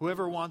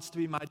 whoever wants to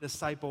be my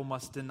disciple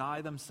must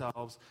deny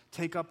themselves,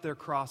 take up their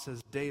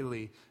crosses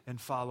daily, and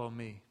follow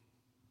me.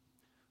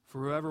 For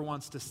whoever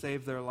wants to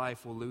save their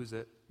life will lose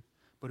it,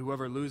 but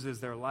whoever loses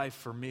their life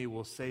for me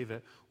will save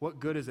it. What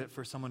good is it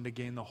for someone to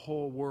gain the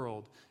whole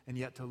world and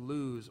yet to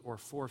lose or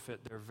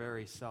forfeit their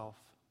very self?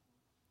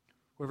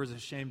 Whoever is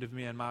ashamed of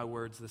me and my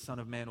words, the Son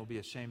of Man will be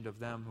ashamed of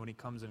them when he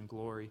comes in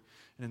glory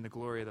and in the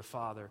glory of the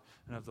Father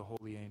and of the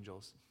holy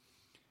angels.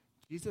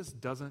 Jesus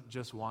doesn't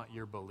just want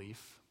your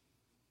belief.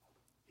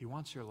 He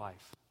wants your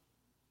life.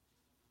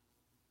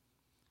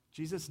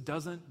 Jesus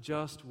doesn't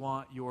just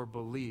want your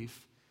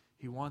belief.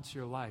 He wants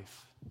your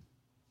life.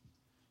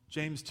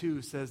 James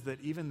 2 says that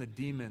even the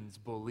demons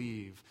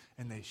believe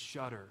and they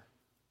shudder.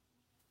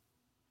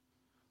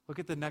 Look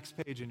at the next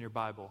page in your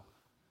Bible.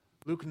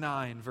 Luke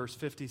 9, verse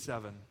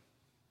 57.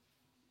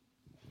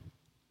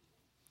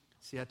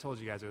 See, I told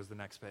you guys it was the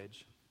next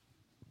page.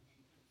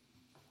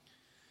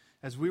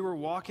 As they were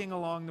walking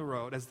along the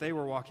road,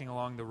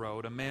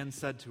 a man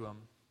said to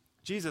him,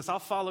 "Jesus, I'll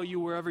follow you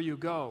wherever you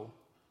go."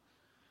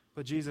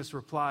 But Jesus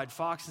replied,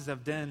 "Foxes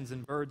have dens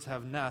and birds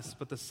have nests,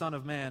 but the Son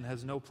of Man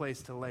has no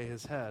place to lay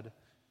his head."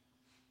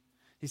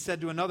 He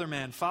said to another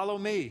man, "Follow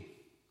me."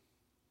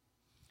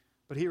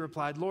 But he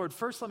replied, "Lord,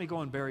 first let me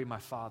go and bury my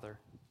father."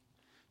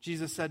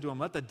 Jesus said to him,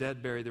 "Let the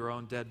dead bury their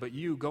own dead, but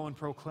you go and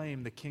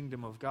proclaim the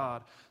kingdom of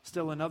God."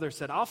 Still another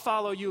said, "I'll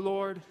follow you,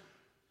 Lord.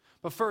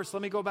 But first,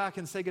 let me go back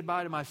and say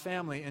goodbye to my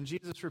family." And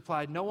Jesus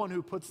replied, "No one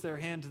who puts their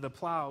hand to the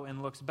plow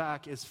and looks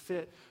back is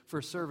fit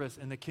for service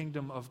in the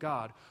kingdom of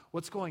God."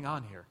 What's going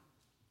on here?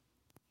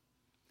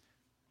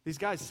 These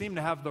guys seem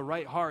to have the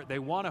right heart. They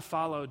want to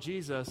follow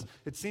Jesus.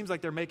 It seems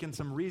like they're making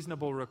some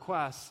reasonable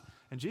requests.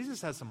 And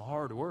Jesus has some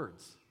hard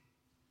words.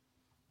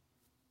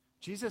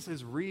 Jesus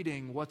is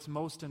reading what's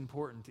most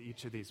important to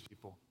each of these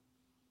people.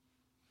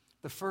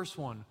 The first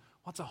one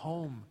wants a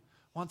home,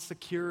 wants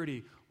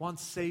security,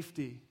 wants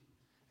safety.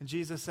 And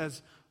Jesus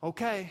says,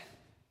 "Okay,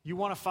 you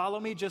want to follow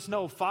me? Just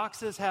know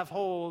foxes have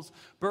holes,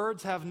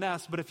 birds have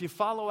nests, but if you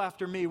follow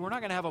after me, we're not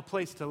going to have a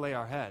place to lay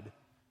our head.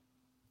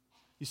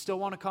 You still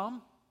want to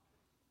come?"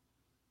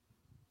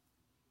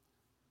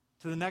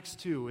 To the next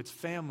two, it's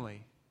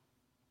family.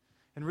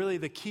 And really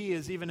the key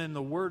is even in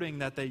the wording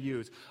that they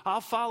use.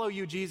 "I'll follow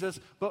you, Jesus,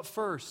 but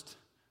first,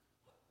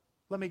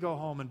 let me go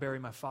home and bury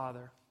my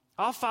father."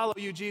 "I'll follow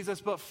you,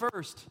 Jesus, but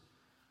first,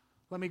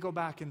 let me go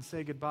back and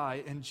say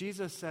goodbye." And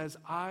Jesus says,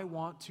 "I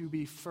want to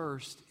be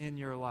first in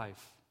your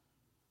life."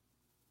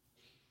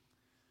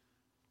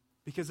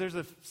 Because there's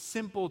a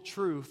simple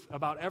truth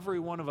about every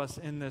one of us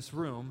in this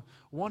room.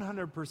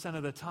 100%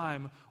 of the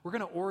time, we're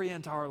going to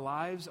orient our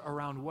lives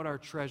around what our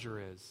treasure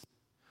is.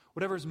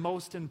 Whatever's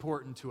most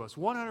important to us.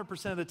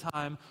 100% of the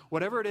time,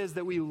 whatever it is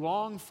that we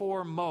long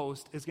for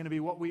most is going to be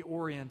what we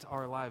orient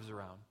our lives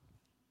around.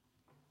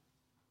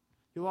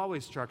 You'll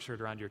always structure it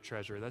around your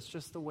treasure. That's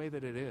just the way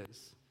that it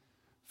is.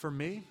 For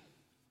me,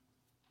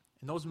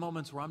 in those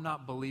moments where I'm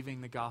not believing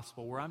the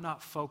gospel, where I'm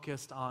not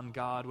focused on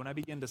God, when I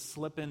begin to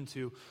slip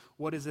into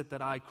what is it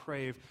that I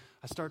crave,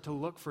 I start to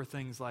look for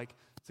things like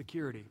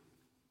security.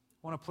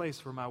 I want a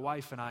place where my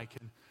wife and I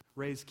can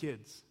raise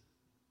kids.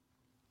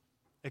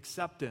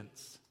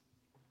 Acceptance.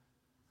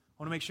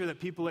 I want to make sure that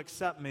people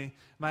accept me.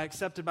 Am I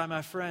accepted by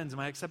my friends? Am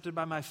I accepted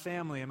by my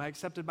family? Am I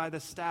accepted by the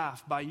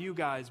staff, by you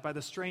guys, by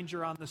the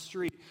stranger on the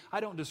street? I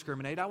don't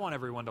discriminate. I want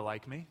everyone to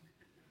like me.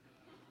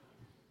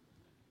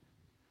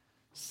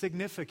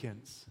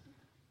 Significance.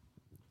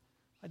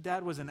 My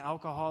dad was an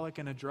alcoholic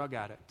and a drug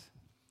addict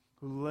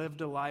who lived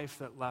a life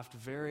that left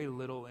very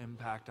little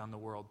impact on the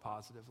world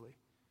positively.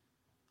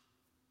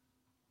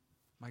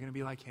 Am I going to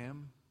be like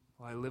him?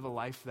 Will I live a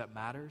life that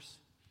matters?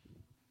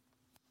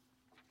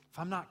 If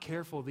I'm not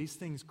careful, these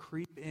things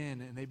creep in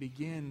and they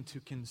begin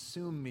to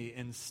consume me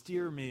and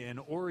steer me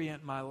and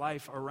orient my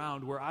life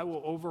around where I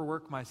will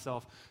overwork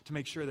myself to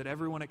make sure that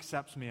everyone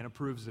accepts me and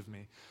approves of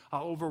me.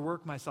 I'll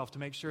overwork myself to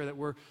make sure that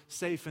we're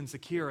safe and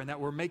secure and that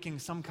we're making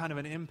some kind of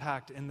an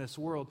impact in this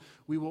world.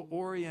 We will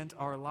orient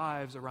our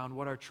lives around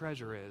what our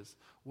treasure is.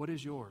 What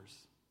is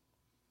yours?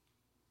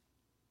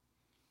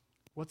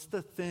 What's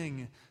the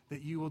thing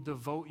that you will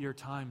devote your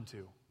time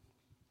to?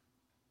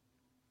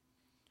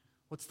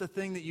 What's the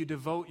thing that you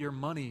devote your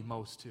money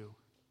most to?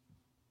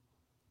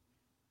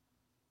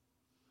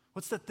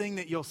 What's the thing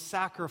that you'll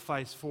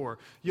sacrifice for,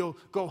 you'll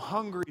go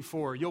hungry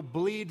for, you'll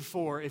bleed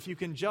for if you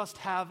can just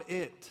have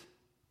it?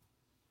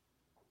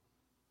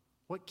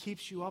 What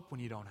keeps you up when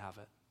you don't have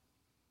it?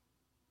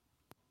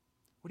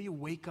 What do you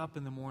wake up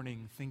in the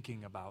morning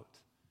thinking about?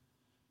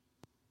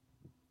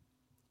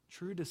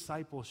 True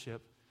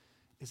discipleship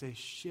is a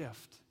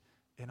shift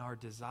in our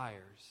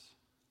desires.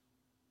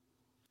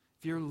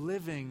 If you're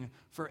living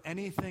for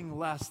anything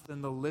less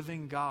than the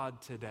living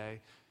God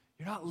today,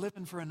 you're not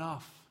living for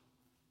enough.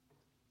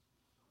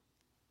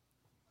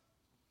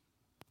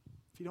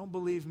 If you don't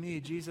believe me,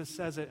 Jesus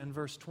says it in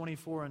verse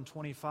 24 and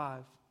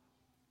 25.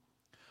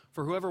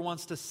 "For whoever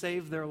wants to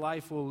save their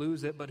life will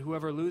lose it, but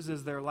whoever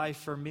loses their life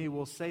for me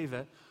will save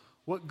it.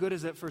 What good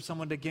is it for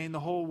someone to gain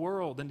the whole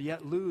world and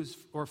yet lose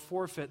or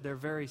forfeit their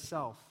very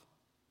self?"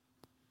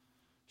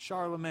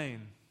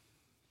 Charlemagne,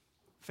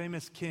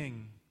 famous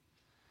king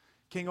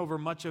over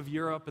much of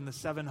Europe in the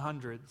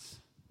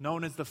 700s,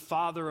 known as the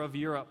father of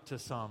Europe to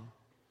some.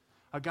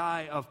 A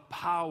guy of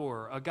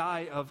power, a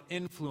guy of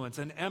influence,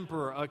 an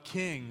emperor, a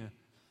king,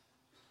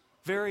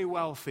 very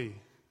wealthy.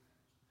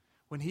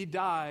 When he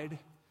died,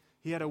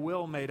 he had a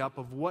will made up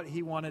of what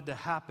he wanted to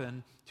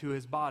happen to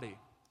his body.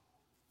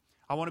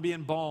 "I want to be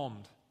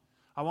embalmed.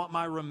 I want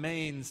my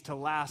remains to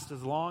last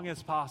as long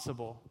as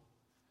possible.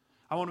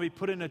 I want to be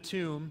put in a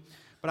tomb,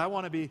 but I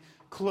want to be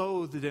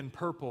clothed in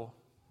purple.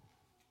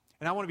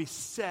 And I want to be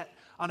set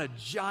on a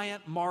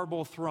giant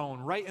marble throne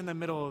right in the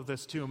middle of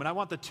this tomb. And I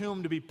want the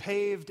tomb to be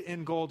paved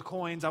in gold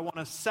coins. I want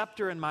a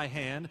scepter in my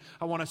hand.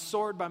 I want a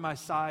sword by my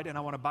side. And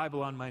I want a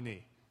Bible on my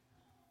knee.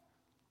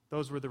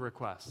 Those were the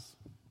requests.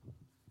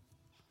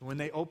 When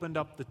they opened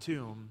up the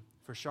tomb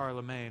for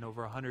Charlemagne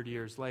over 100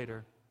 years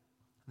later,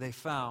 they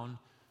found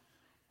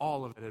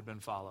all of it had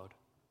been followed.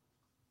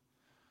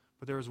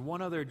 But there was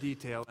one other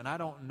detail, and I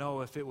don't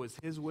know if it was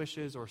his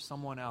wishes or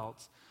someone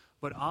else,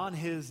 but on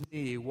his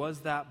knee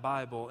was that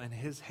Bible, and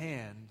his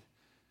hand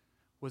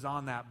was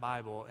on that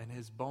Bible, and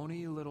his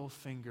bony little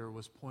finger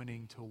was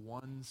pointing to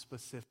one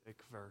specific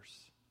verse.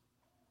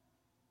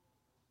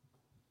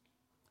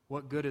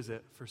 What good is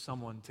it for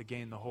someone to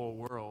gain the whole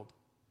world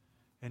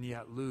and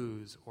yet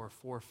lose or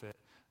forfeit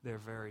their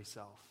very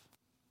self?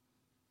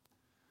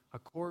 A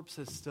corpse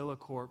is still a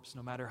corpse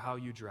no matter how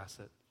you dress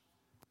it.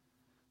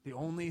 The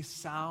only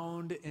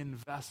sound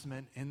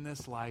investment in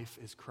this life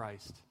is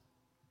Christ.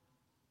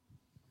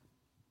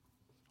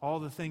 All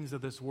the things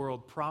of this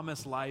world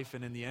promise life,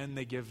 and in the end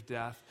they give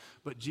death.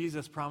 But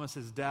Jesus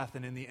promises death,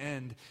 and in the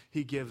end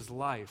he gives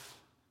life.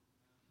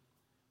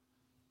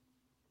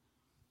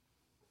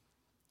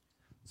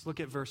 Let's look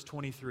at verse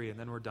 23, and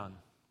then we're done.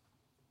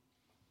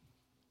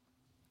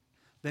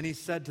 Then he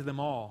said to them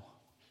all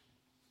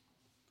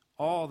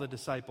the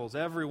disciples,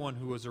 everyone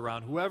who was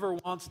around, whoever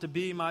wants to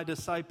be my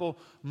disciple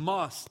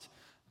must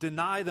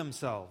deny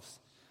themselves,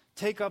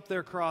 take up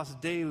their cross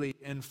daily,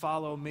 and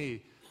follow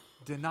me.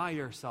 Deny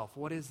yourself.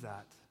 What is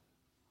that?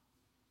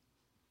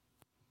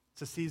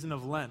 It's a season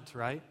of Lent,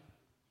 right?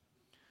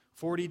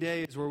 40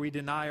 days where we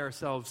deny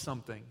ourselves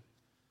something.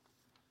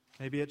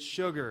 Maybe it's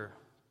sugar,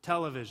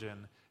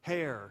 television,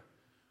 hair.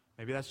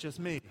 Maybe that's just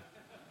me.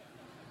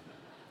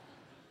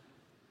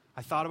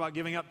 I thought about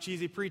giving up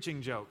cheesy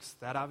preaching jokes.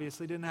 That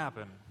obviously didn't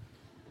happen.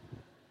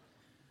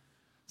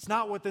 It's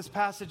not what this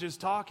passage is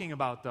talking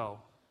about, though.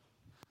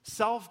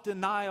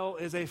 Self-denial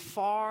is a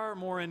far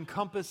more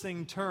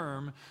encompassing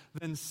term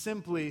than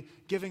simply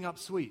giving up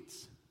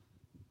sweets.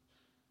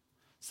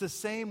 It's the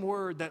same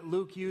word that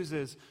Luke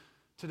uses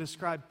to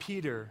describe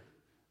Peter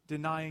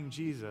denying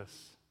Jesus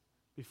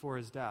before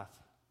his death.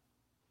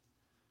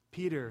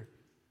 Peter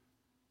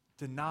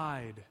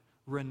denied,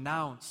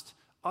 renounced,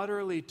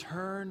 utterly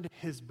turned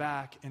his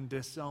back and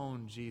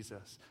disowned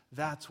Jesus.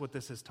 That's what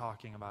this is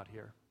talking about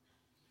here.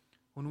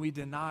 When we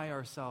deny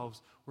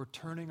ourselves, we're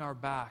turning our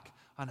back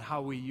on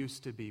how we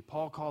used to be.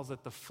 Paul calls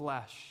it the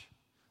flesh,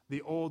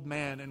 the old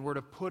man, and we're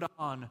to put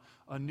on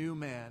a new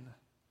man.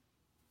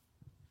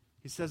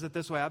 He says it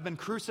this way, I've been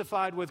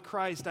crucified with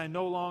Christ, I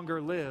no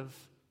longer live,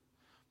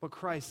 but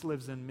Christ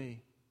lives in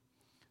me.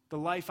 The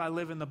life I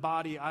live in the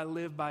body, I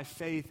live by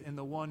faith in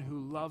the one who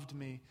loved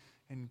me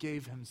and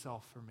gave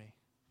himself for me.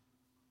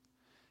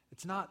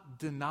 It's not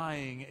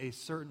denying a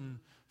certain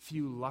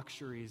few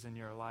luxuries in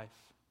your life.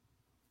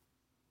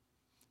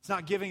 It's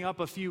not giving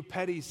up a few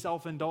petty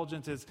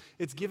self-indulgences.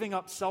 It's giving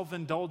up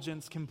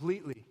self-indulgence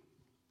completely.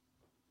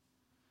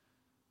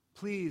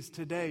 Please,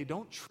 today,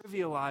 don't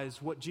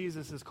trivialize what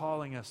Jesus is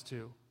calling us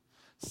to.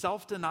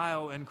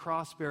 Self-denial and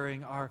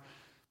cross-bearing are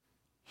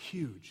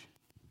huge.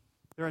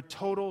 They're a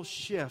total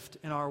shift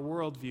in our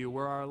worldview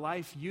where our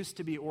life used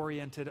to be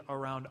oriented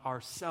around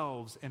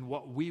ourselves and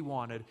what we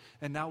wanted.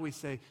 And now we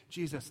say,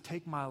 Jesus,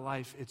 take my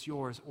life, it's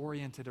yours,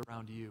 oriented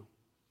around you.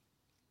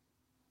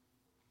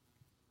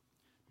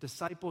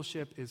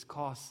 Discipleship is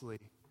costly.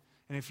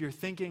 And if you're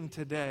thinking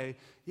today,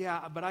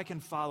 yeah, but I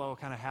can follow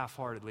kind of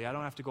half-heartedly. I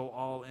don't have to go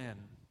all in.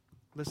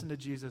 Listen to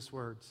Jesus'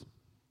 words.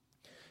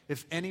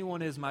 If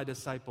anyone is my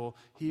disciple,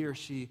 he or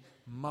she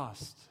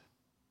must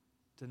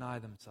deny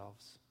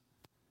themselves.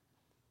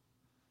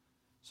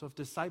 So if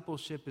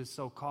discipleship is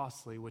so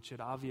costly, which it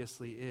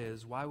obviously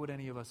is, why would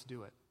any of us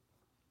do it?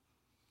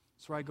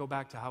 That's where I go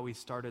back to how we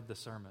started the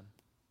sermon.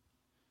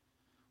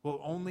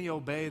 We'll only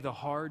obey the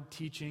hard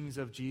teachings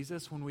of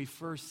Jesus when we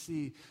first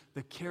see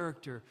the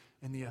character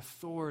and the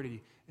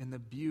authority and the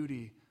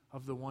beauty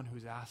of the one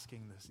who's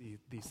asking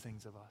these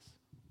things of us.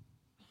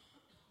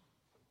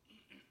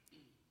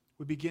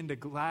 We begin to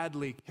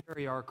gladly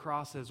carry our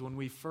crosses when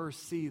we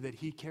first see that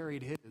he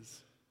carried his.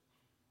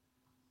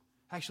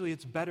 Actually,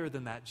 it's better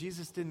than that.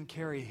 Jesus didn't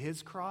carry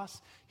his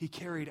cross. He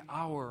carried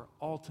our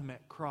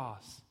ultimate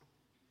cross.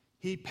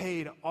 He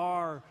paid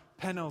our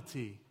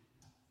penalty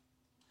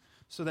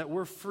so that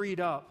we're freed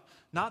up,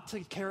 not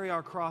to carry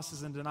our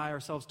crosses and deny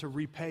ourselves to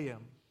repay him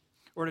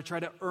or to try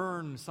to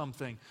earn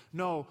something.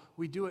 No,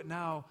 we do it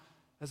now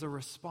as a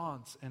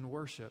response in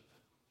worship.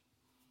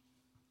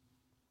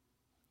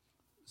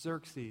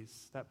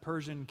 Xerxes, that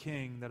Persian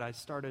king that I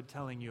started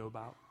telling you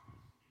about,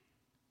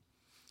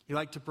 he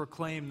liked to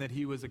proclaim that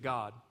he was a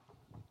god.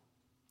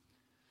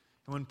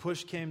 And when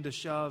push came to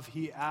shove,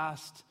 he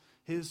asked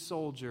his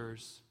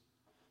soldiers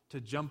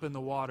to jump in the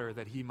water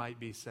that he might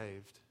be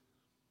saved.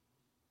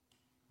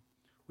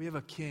 We have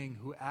a king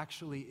who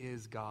actually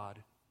is God,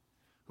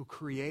 who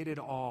created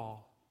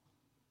all.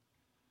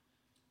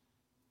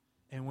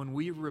 And when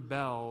we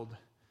rebelled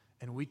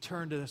and we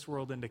turned this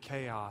world into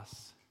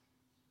chaos,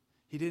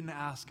 he didn't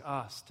ask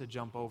us to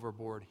jump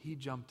overboard. He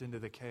jumped into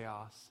the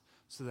chaos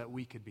so that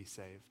we could be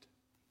saved.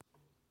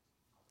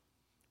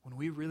 When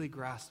we really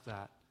grasp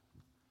that,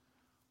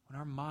 when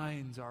our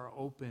minds are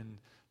open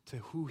to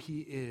who he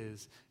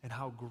is and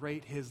how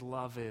great his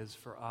love is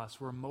for us,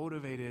 we're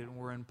motivated and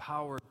we're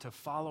empowered to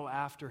follow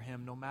after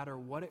him no matter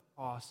what it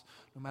costs,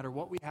 no matter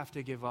what we have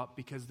to give up,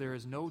 because there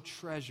is no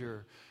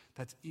treasure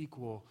that's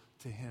equal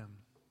to him.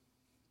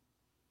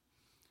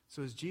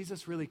 So is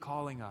Jesus really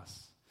calling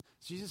us?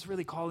 Is Jesus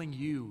really calling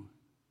you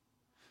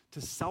to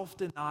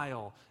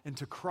self-denial and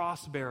to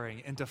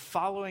cross-bearing and to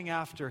following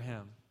after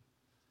him?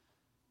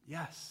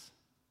 Yes,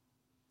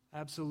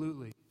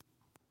 absolutely.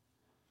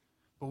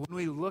 But when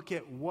we look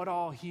at what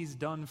all he's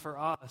done for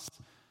us,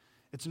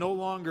 it's no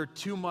longer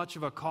too much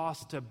of a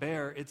cost to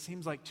bear. It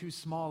seems like too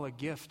small a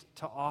gift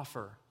to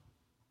offer.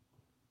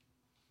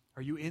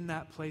 Are you in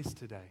that place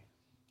today?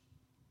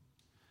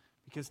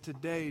 Because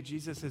today,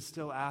 Jesus is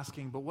still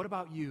asking, but what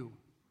about you?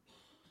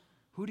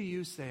 Who do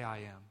you say I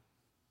am?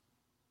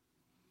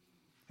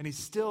 And he's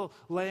still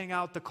laying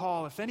out the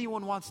call. If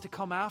anyone wants to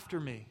come after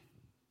me,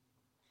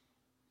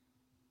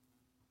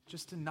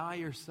 just deny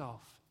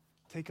yourself,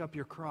 take up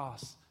your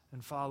cross,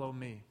 and follow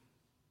me.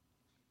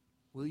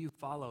 Will you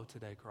follow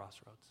today,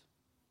 Crossroads?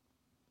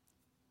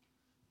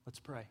 Let's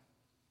pray.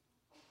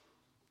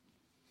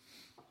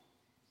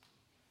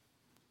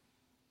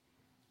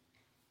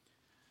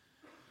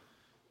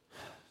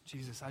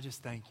 Jesus, I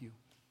just thank you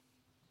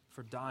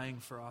for dying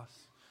for us,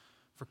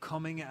 for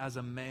coming as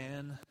a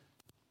man,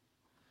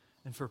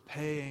 and for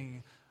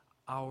paying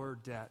our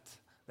debt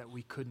that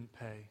we couldn't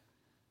pay.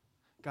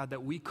 God,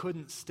 that we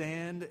couldn't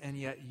stand, and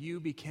yet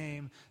you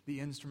became the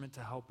instrument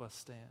to help us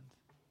stand.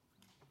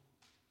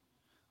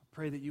 I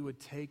pray that you would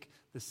take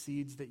the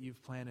seeds that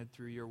you've planted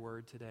through your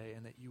word today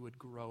and that you would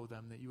grow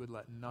them, that you would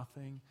let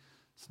nothing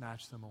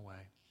snatch them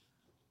away.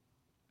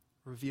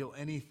 Reveal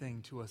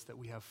anything to us that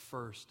we have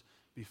first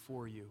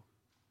before you.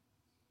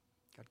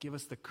 God, give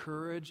us the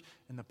courage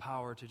and the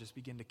power to just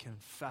begin to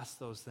confess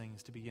those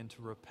things, to begin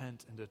to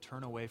repent and to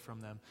turn away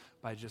from them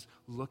by just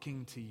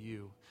looking to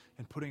you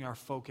and putting our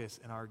focus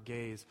and our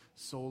gaze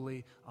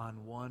solely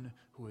on one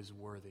who is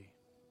worthy.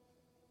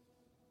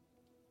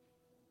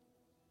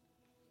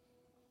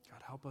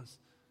 God, help us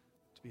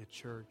to be a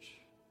church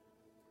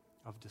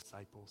of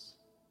disciples,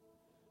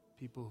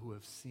 people who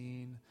have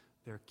seen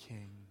their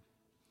King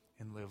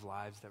and live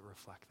lives that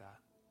reflect that.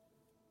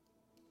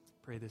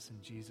 Pray this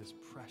in Jesus'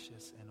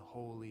 precious and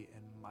holy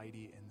and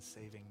mighty and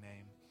saving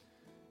name.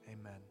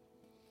 Amen.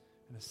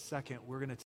 In a second, we're going to